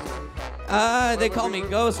 bro. They call me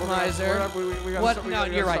Ghost Miser. What? No,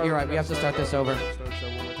 you're right. You're right. We have to start this over.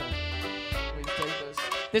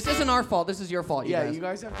 This isn't our fault. This is your fault, you Yeah, guys. you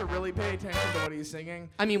guys have to really pay attention to what he's singing.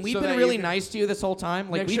 I mean, we've so been that really you can- nice to you this whole time.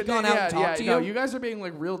 Like, Nick we've should- gone out and talked to you. No, you guys are being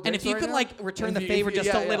like real dicks And if you right could, now. like, return And the if favor just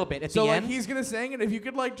a little bit at so, the like, end. he's gonna sing, and if you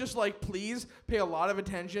could, like, just like please pay a lot of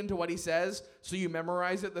attention to what he says, so you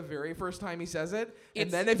memorize it the very first time he says it, and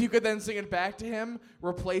It's- then if you could then sing it back to him,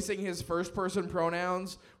 replacing his first person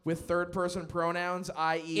pronouns with third-person pronouns,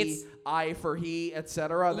 i.e., It's- I for he,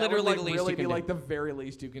 etc. That Literally would, the like, least really you can be do. like the very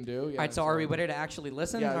least you can do. All right, so are we ready to actually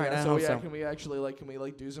listen? Yeah, All right, yeah. I So hope yeah, so. can we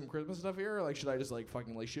actually do some Christmas stuff here, or like should I just like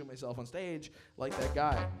fucking like shoot myself on stage like that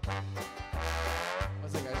guy?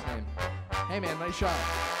 What's that guy's name? Hey man, nice shot.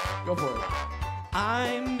 Go for it.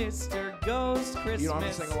 I'm Mr. Ghost Christmas. You don't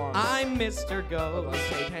have to sing along. I'm Mr. Ghost.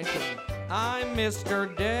 Pay attention. I'm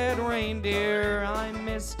Mr. Dead Reindeer. I'm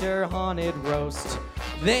Mr. Haunted Roast.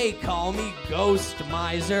 They call me Ghost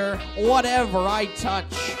Miser. Whatever I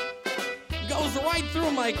touch goes right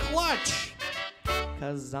through my clutch.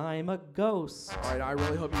 'Cause I'm a ghost. All right, I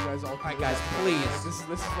really hope you guys all. All right, guys, please. This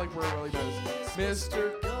is like where it really does.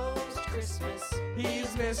 Mr. Ghost Christmas. He's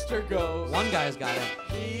Mr. Ghost. One guy's got it.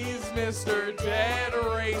 He's Mr. Dead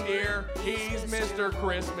Reindeer. He's Mr.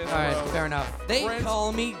 Christmas. All right, Rose. fair enough. They Prince-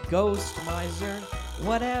 call me Ghost Miser.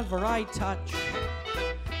 Whatever I touch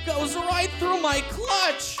goes right through my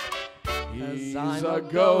clutch. 'Cause He's I'm a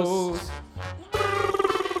ghost.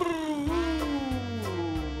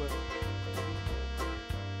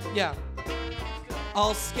 Yeah.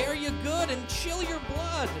 I'll scare you good and chill your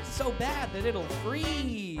blood so bad that it'll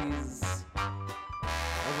freeze.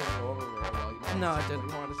 No, it didn't.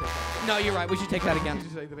 No, you're right. We should take that again.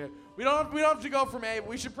 We don't have to go from A.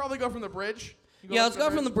 We should probably go from the bridge. You Yeah, let's go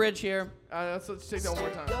from the bridge here. Let's take that one more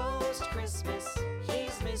time. Ghost Christmas, he's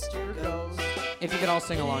Mr. Ghost. If you could all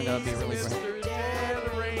sing along, that would be really great. Mr.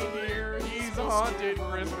 Dead Reindeer. He's a haunted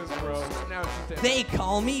Christmas rose. Now she's They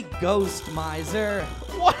call me Ghost Miser.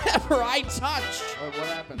 Whatever I touch What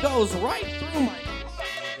happened? goes right through my.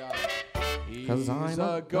 He's 'Cause I'm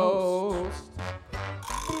a ghost.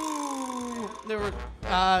 There were.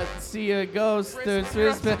 See a ghost.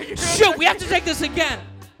 Shoot, we have to take this again.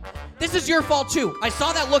 This is your fault too. I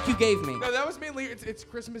saw that look you gave me. No, that was mainly it's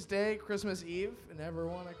Christmas Day, Christmas Eve, and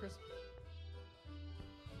everyone at Christmas.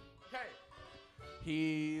 Okay.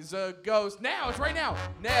 He's a ghost. Now it's right now.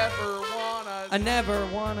 Never wanna. I never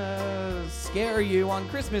wanna scare you on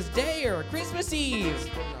Christmas Day or Christmas Eve.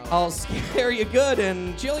 I'll scare you good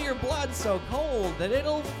and chill your blood so cold that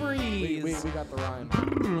it'll freeze. We got the rhyme.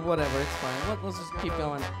 Whatever, it's fine. Let's just keep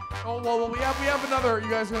going. Oh well, we have another. You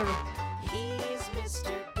guys gonna. He's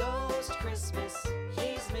Mr. Ghost Christmas,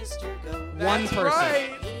 he's Mr. Ghost. One person.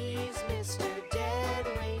 Right. He's Mr. Dead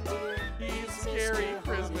Reindeer. He's scary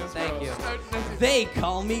Christmas. Thank you. Rose. They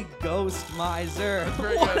call me Ghost Miser.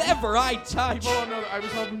 very good. Whatever I touch People don't know. I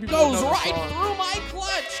was hoping people goes would know the right song. through my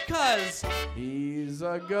clutch, 'cause He's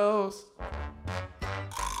a ghost.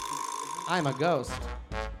 I'm a ghost.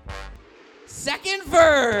 Second Wait,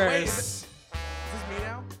 verse. is this me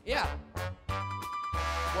now? Yeah.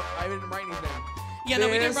 What? I didn't write anything. Yeah, no,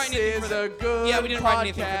 we didn't write anything for This is a good Yeah, we didn't write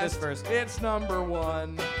anything for this podcast. verse. It's number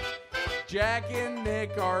one. Jack and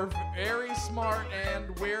Nick are very smart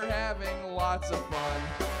and we're having lots of fun.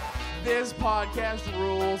 This podcast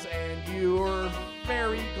rules and you're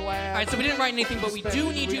very glad. All right, so we didn't write anything, but we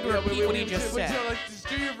do need you to repeat what he just said. Just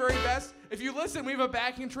do your very best. If you listen, we have a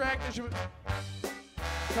backing track that should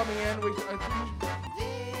coming in.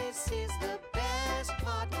 This is the best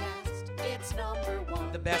podcast. It's number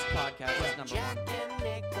one. The best podcast is number Jack one. and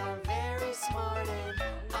Nick are very smart and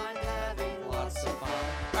I'm having lots of fun.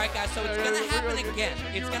 All right, guys, so it's gonna happen again.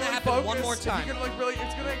 It's gonna happen one more time. You're gonna like really,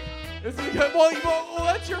 it's gonna go, well,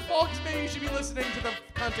 that's your fault, 'cause maybe you should be listening to the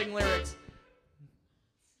hunting lyrics.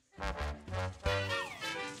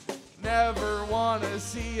 Never wanna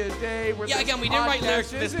see a day where Yeah, this again, we didn't write lyrics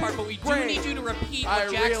podcast for this part, isn't but we do great. need you to repeat I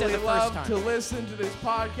what Jack really said the love first to time. listen to this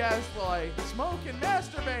podcast while I smoke and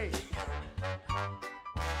masturbate. It's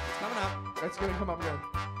coming up. That's gonna come up again.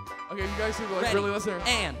 Okay, you guys need to like Ready. really listen.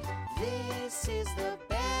 And This is the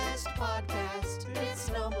best podcast. It's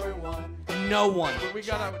number one. no one. We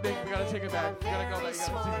gotta take it back. We gotta go back. You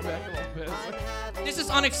gotta take it back a little bit. This is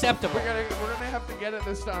unacceptable. We're gonna have to get it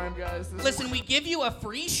this time, guys. Listen, we give you a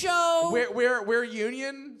free show. We're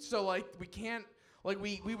union, so like we can't like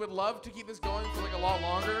we would love to keep this going for like a lot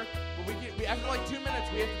longer, but we after like 2 minutes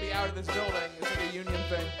we have to be out of this building. It's like a union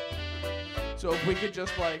thing. So if we could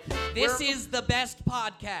just like This is the best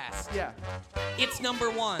podcast. yeah It's number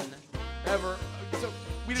one. ever. So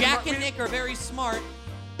we didn't Jack wri- and we Nick are very smart.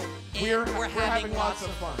 And We're having lots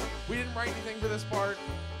of fun. We didn't write anything for this part.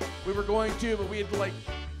 We were going to, but we had to like.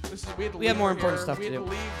 We had to We have leave more here. important stuff we to had do.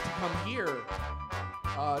 to leave to come here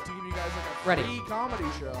to give you guys like a Ready. free comedy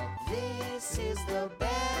show. This is the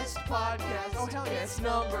best podcast. Oh hell yeah, it's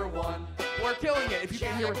number one. We're killing it. If you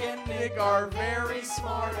can hear it, Jack and Nick are very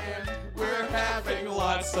smart and we're having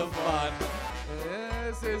lots of fun.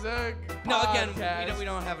 This is a No, again, podcast. we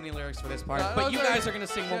don't have any lyrics for this part, No, but no, you sorry. guys are gonna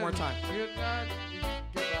sing one more time. Good night.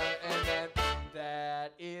 And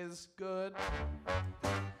that is good.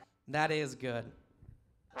 That is good.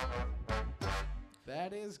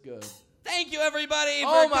 That is good. Thank you, everybody,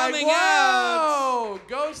 Oh for my coming out wow!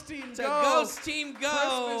 Ghost Team to Go! Ghost Team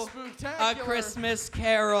Go, Christmas a Spooktacular. Christmas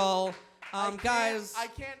Carol. Guys, I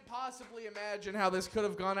can't possibly imagine how this could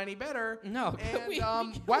have gone any better. No,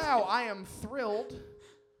 And wow, I am thrilled.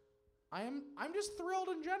 I'm just thrilled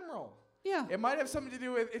in general. Yeah. It might have something to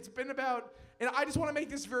do with it's been about, and I just want to make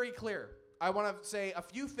this very clear. I want to say a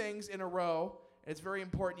few things in a row, and it's very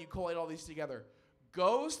important you collate all these together.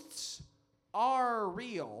 Ghosts are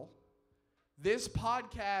real. This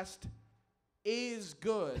podcast is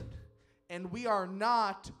good, and we are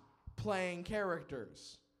not playing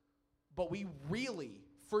characters. But we really,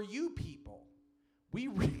 for you people, we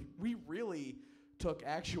really took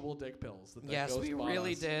actual dick pills. That yes, ghost we bought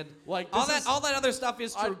really us. did. Like all that other stuff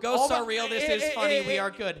is true. Ghosts are real. This is funny. We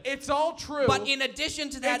are good. It's all true. But in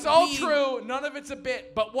addition to that, it's all true. None of it's a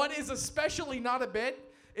bit. But what is especially not a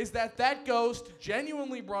bit is that ghost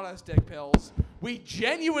genuinely brought us dick pills. We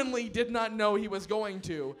genuinely did not know he was going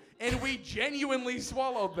to, and we genuinely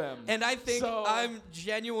swallowed them. And I think So- I'm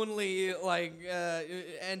genuinely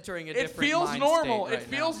entering a It different feels mind normal. state It right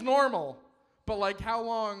feels now. normal. But like how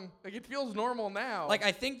long? Like it feels normal now. Like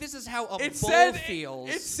I think this is how a it bull said feels.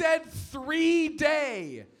 It said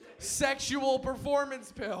 3-day sexual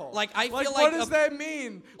performance pill. Like, I feel what like does that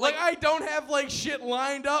mean? Like I don't have like shit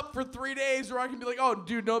lined up for 3 days where I can be like, oh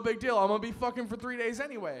dude, no big deal. I'm gonna be fucking for 3 days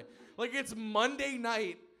anyway. Like it's Monday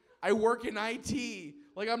night. I work in IT.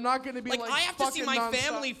 Like I'm not gonna be like I have to see fucking my nonstop.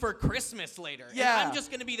 family for Christmas later. and Yeah. I'm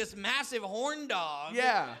just gonna be this massive horn dog.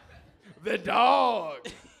 Yeah. The dog.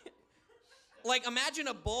 Like imagine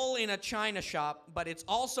a bull in a china shop, but it's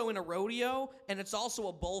also in a rodeo, and it's also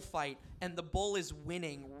a bullfight, and the bull is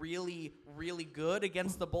winning really, really good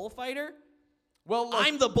against the bullfighter. Well, look,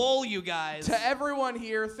 I'm the bull, you guys. To everyone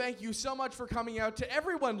here, thank you so much for coming out. To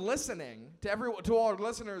everyone listening, to all our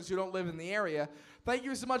listeners who don't live in the area, thank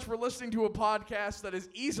you so much for listening to a podcast that is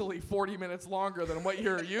easily 40 minutes longer than what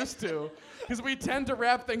you're used to, because we tend to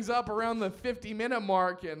wrap things up around the 50-minute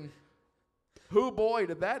mark, and boy,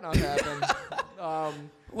 did that not happen.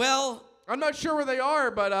 Well, I'm not sure where they are,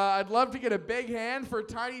 but I'd love to get a big hand for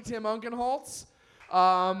Tiny Tim Unkenholtz,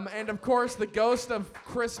 and of course the Ghost of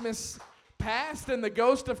Christmas Past and the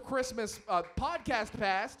Ghost of Christmas Podcast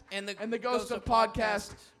Past and the Ghost of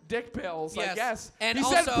Podcast Dick Pills, I Yes. guess. And he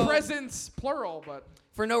said also- presents plural, but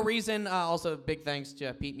For no reason, also big thanks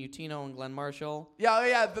to Pete Mutino and Glenn Marshall.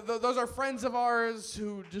 yeah, those are friends of ours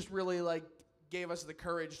who just really like gave us the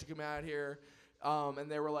courage to come out here, and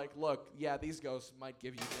they were like, look, yeah, these ghosts might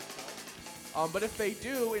give you dick pills. But if they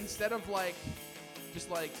do, instead of like just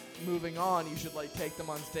like moving on, you should like take them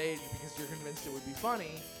on stage because you're convinced it would be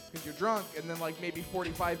funny because you're drunk, and then like maybe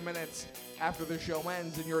 45 minutes after the show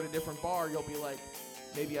ends and you're at a different bar, you'll be like,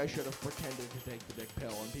 maybe I should have pretended to take the dick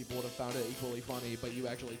pill, and people would have found it equally funny, but you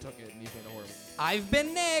actually took it and you've made a horrible. I've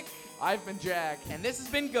been Nick. I've been Jack. And this has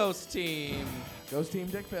been Ghost Team. Ghost Team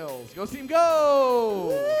Dick Pills. Ghost Team Go!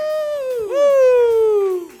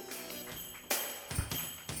 Woo!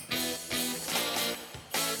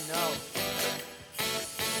 No.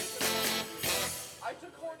 I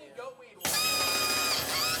took horny goat weed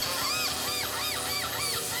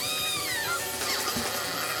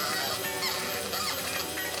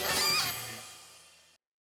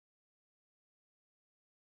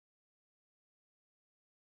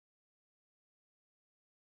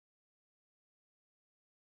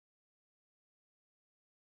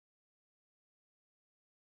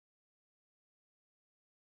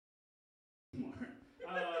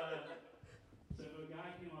So a guy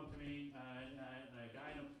came up to me, a guy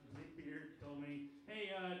in a big beard told me, hey,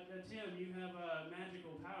 Tim, you have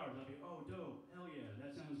magical powers. I'll be, oh, dope, hell yeah,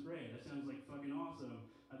 that sounds great. That sounds like fucking awesome.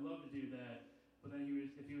 I'd love to do that. But then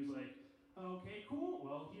if he was like, okay, cool,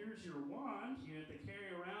 well, here's your wand. You have to carry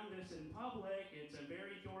around this in public. It's a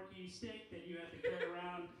very dorky stick that you have to carry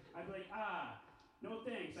around. I'd be like, no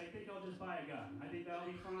thanks. I think I'll just buy a gun. I think that'll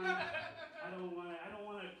be fine. I don't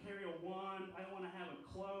want to carry a wand. I don't want to have a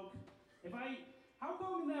cloak. How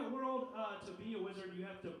come in that world to be a wizard you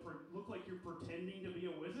have to look like you're pretending to be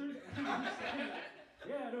a wizard? I don't understand.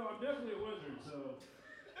 Yeah, no, I'm definitely a wizard. So,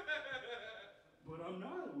 but I'm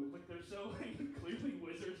not a wizard. Like they're so clearly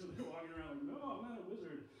wizards, and they're walking around like, no, I'm not a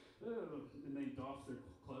wizard. Ugh. And they doff their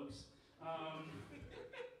cloaks.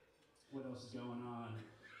 What else is going on?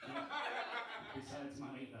 Besides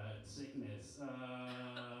my sickness,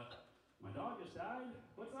 my dog just died.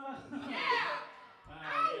 What's up?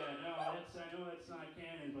 Yeah, no, I know that's not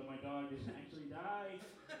canon, but my dog didn't actually die.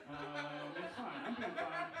 It's fine. I'm doing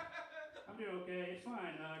fine. I'm doing okay. It's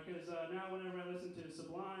fine, because now whenever I listen to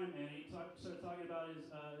Sublime and he starts talking about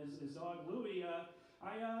his dog Louie,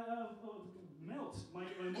 I melt. My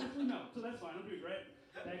emotionally melt. So that's fine. I'm doing great.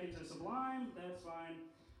 Back into Sublime. That's fine.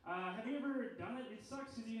 Have you ever done it? It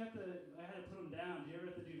sucks because I had to put them down. Do you ever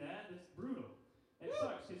have to do that? It's brutal. It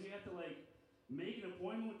sucks because you have to like make an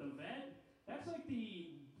appointment with the vet. That's like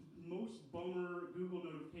the most bummer Google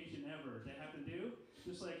notification ever to have to do.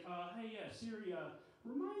 Just like, hey, yeah, Siri,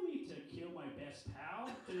 remind me to kill my best pal.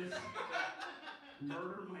 Just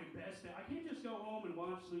murder my best pal. I can't just go home and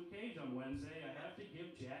watch Luke Cage on Wednesday. I have to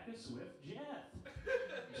give Jack a swift Jeff.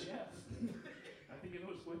 Jeff. I think it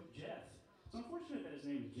was Swift Jeff. It's unfortunate that his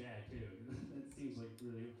name is Jack, too. That seems like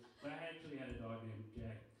really... But I actually had a dog named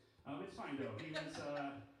Jack. It's fine, though.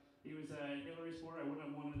 He was Hillary sport. I wouldn't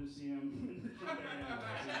have wanted to see him in the Trump area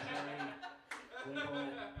anyways. He was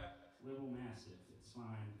very liberal mastiff. It's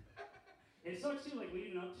fine. It sucks too, like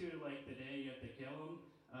leading up to like the day you have to kill him.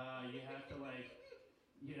 You have to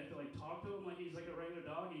talk to him like he's like a regular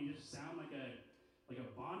dog, and you just sound like a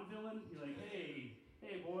Bond villain. You're like, hey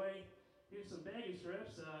boy, here's some baggage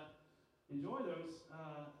strips. Enjoy those.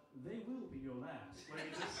 They will be your last.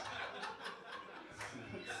 Like it just.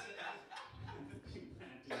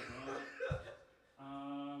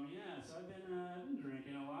 Yeah, so I've been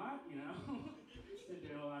drinking a lot, you know. Been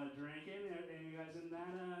doing a lot of drinking. Any you guys in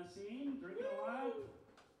that scene? Drinking a lot?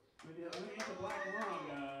 Maybe let me get the black lung.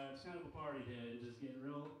 It's kind of a party to just get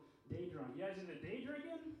real day drunk. You guys into day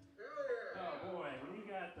drinking? Oh boy, when you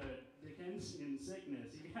got the Dickensian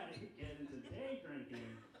sickness, you gotta get into day drinking.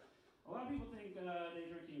 A lot of people think day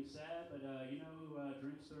drinking is sad, but you know who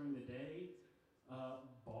drinks during the day?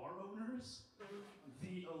 Bar owners,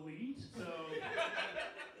 the elite. So,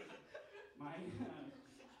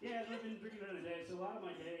 I've been drinking during the day. So a lot of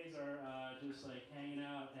my days are just like hanging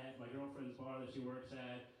out at my girlfriend's bar that she works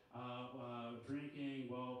at, drinking.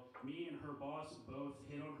 Well, me and her boss both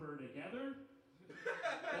hit on her together.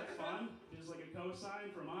 That's fun. Just like a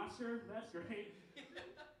cosign from Oscar. That's great.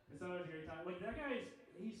 It's always a great time. Like that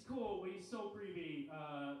he's cool, but he's so creepy.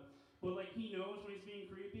 But like he knows when he's being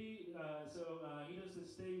creepy, so he does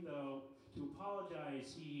this thing though to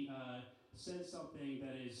apologize. He says something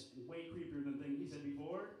that is way creepier than the thing he said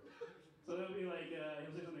before. So he'll be like,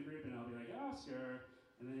 he'll say something creepy, and I'll be like, Oscar,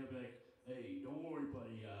 and then he'll be like, hey, don't worry,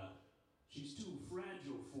 buddy. She's too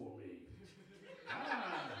fragile for me.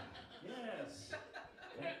 Yes,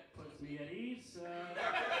 that puts me at ease.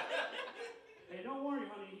 Hey, don't worry,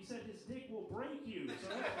 honey. He said his dick will break you, so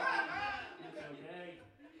that's fine. It's okay.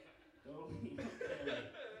 Totally okay.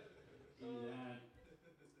 Do that.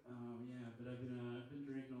 But I've been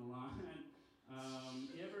drinking a lot.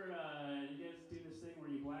 You guys do this thing where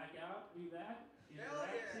you black out? Do that? Hell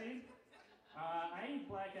yeah. Scene? I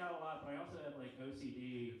black out a lot, but I also have like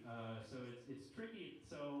OCD, so it's tricky.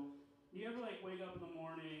 So you ever like wake up in the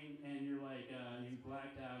morning and you're like you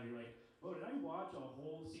blacked out? And you're like, oh, did I watch a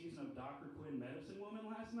whole season of Dr. Quinn Medicine Woman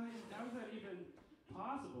last night? How is that even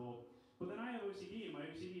possible? But then I have OCD, and my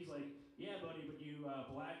OCD is like, yeah, buddy, but you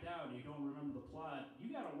blacked out and you don't remember the plot.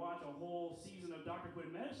 You gotta watch a whole season of Dr.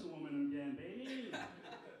 Quinn Medicine Woman again, baby.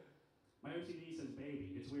 My OCD says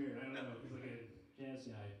baby. It's weird. I don't know. He's like a jazz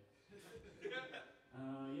guy.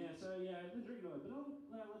 I've been drinking a lot, but don't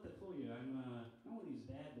let that fool you. I'm one of these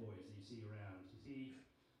bad boys that you see around. You see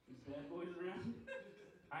these bad boys around?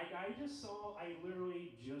 I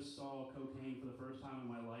literally just saw cocaine for the first time in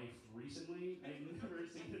my life recently. I've never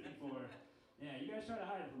seen it before. Yeah, you guys try to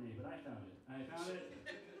hide it from me, but I found it.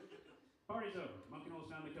 Party's over. Monkey Hole's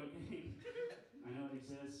found the cocaine. I know it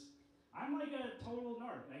exists. I'm like a total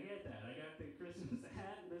narc. I get that. I got the Christmas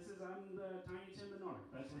hat. I'm the Tiny Tim the narc.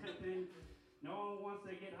 That's my thing. No one wants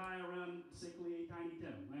to get high around sickly Tiny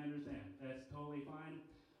Tim. I understand. That's totally fine.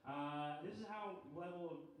 This is how level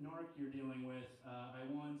of narc you're dealing with. I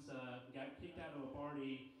once got kicked out of a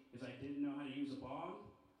party because I didn't know how to use a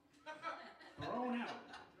bong. Thrown out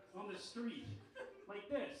on the street like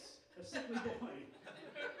this, a sickly boy.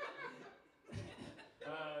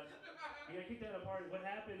 I got kicked out of a party. What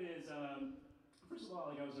happened is, first of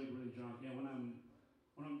all, I was like really drunk. Yeah, when I'm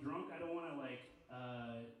drunk, I don't want to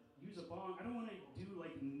use a bong. I don't want to do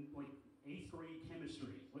like 8th grade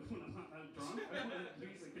chemistry. Like when I'm drunk, I want to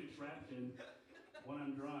use a contraption when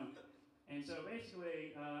I'm drunk. And so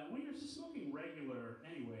basically, when you're just smoking regular,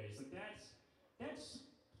 anyways, like that's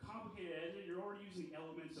complicated. You're already using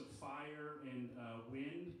elements of fire and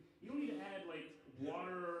wind. You don't need to add like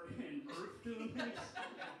water and earth to the mix.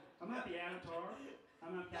 I'm not the Avatar.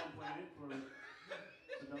 I'm not Captain Planet for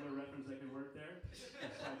another reference that could work there. Just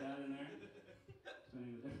slide that in there.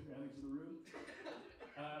 Depending on the demographics of the room.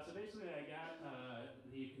 So basically, I got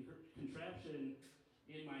the contraption perception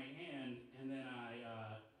in my hand, and then I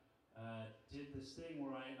did this thing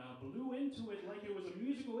where I blew into it like it was a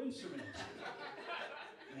musical instrument.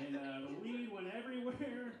 And the weed went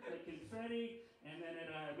everywhere, like confetti, and then it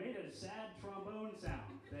made a sad trombone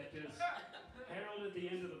sound that just heralded the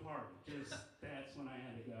end of the party. Just that's when I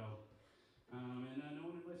had to go. And no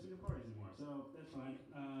one invites me to parties anymore, so that's fine.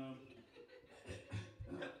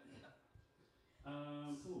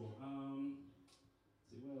 Cool.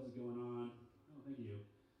 Let's see, what else is going on? Oh, thank you.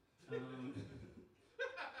 Hey, thank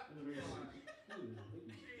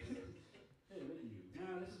you.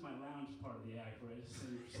 Now, this is my lounge part of the act where I just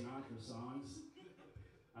sing Sinatra songs. You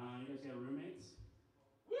guys got roommates?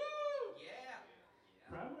 Woo! Yeah.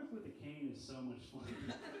 Crowd work with a cane is so much fun.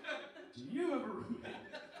 Do you have a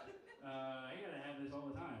roommate? I gotta have this all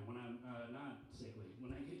the time when I'm not sickly.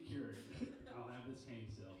 When I get cured, I'll have this cane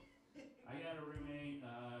still. I got a roommate.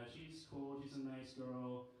 She's cool. She's a nice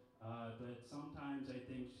girl. But sometimes I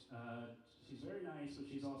think she's very nice, but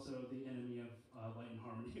she's also the enemy of light and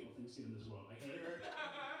harmony, all things good in this world. I hate her.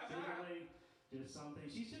 Secretly, just something.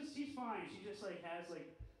 She's fine. She just like has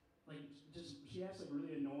she asks like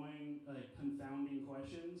really annoying, like confounding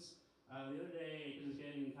questions. The other day, because it's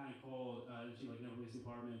getting kind of cold, she like never leaves the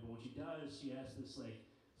apartment, but when she does, she asks this like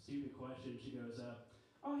stupid question. She goes,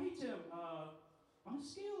 "Oh hey Tim, on a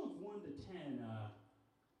scale of 1 to 10,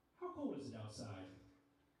 how cold is it outside?"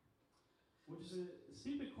 Which is a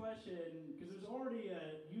stupid question because there's already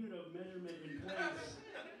a unit of measurement in place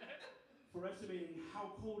for estimating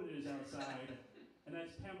how cold it is outside, and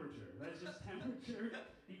that's temperature. That's just temperature.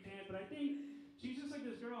 You can't. But I think she's just like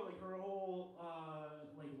this girl. Like her whole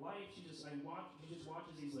life, she just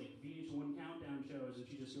watches these like VH1 countdown shows, and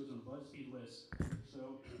she just goes on BuzzFeed lists.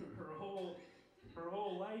 So her whole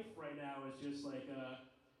life right now is just like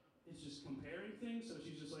it's just comparing things. So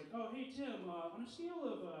she's just like, oh hey Tim, on a scale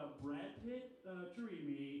of Brad Pitt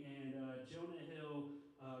dreamy and Jonah Hill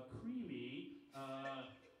creamy,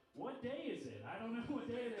 what day is it? I don't know what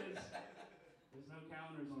day it is. There's no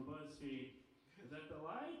calendars on BuzzFeed. Is that the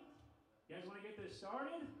light? You guys want to get this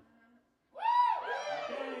started?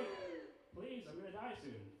 Okay. Please, I'm gonna die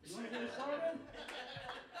soon. You want to get it started?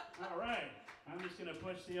 All right. I'm just gonna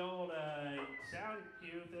push the old sound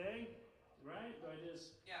cue thing, right? Do I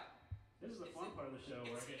just? Yeah. This is the fun part of the show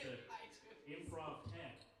where I get to improv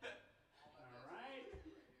tech. All right.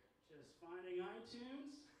 Just finding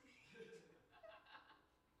iTunes.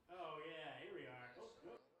 Oh yeah, here we are. Oh,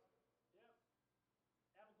 oh. Yep.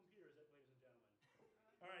 Apple computers, ladies and gentlemen.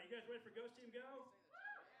 All right, you guys ready for Ghost Team Go?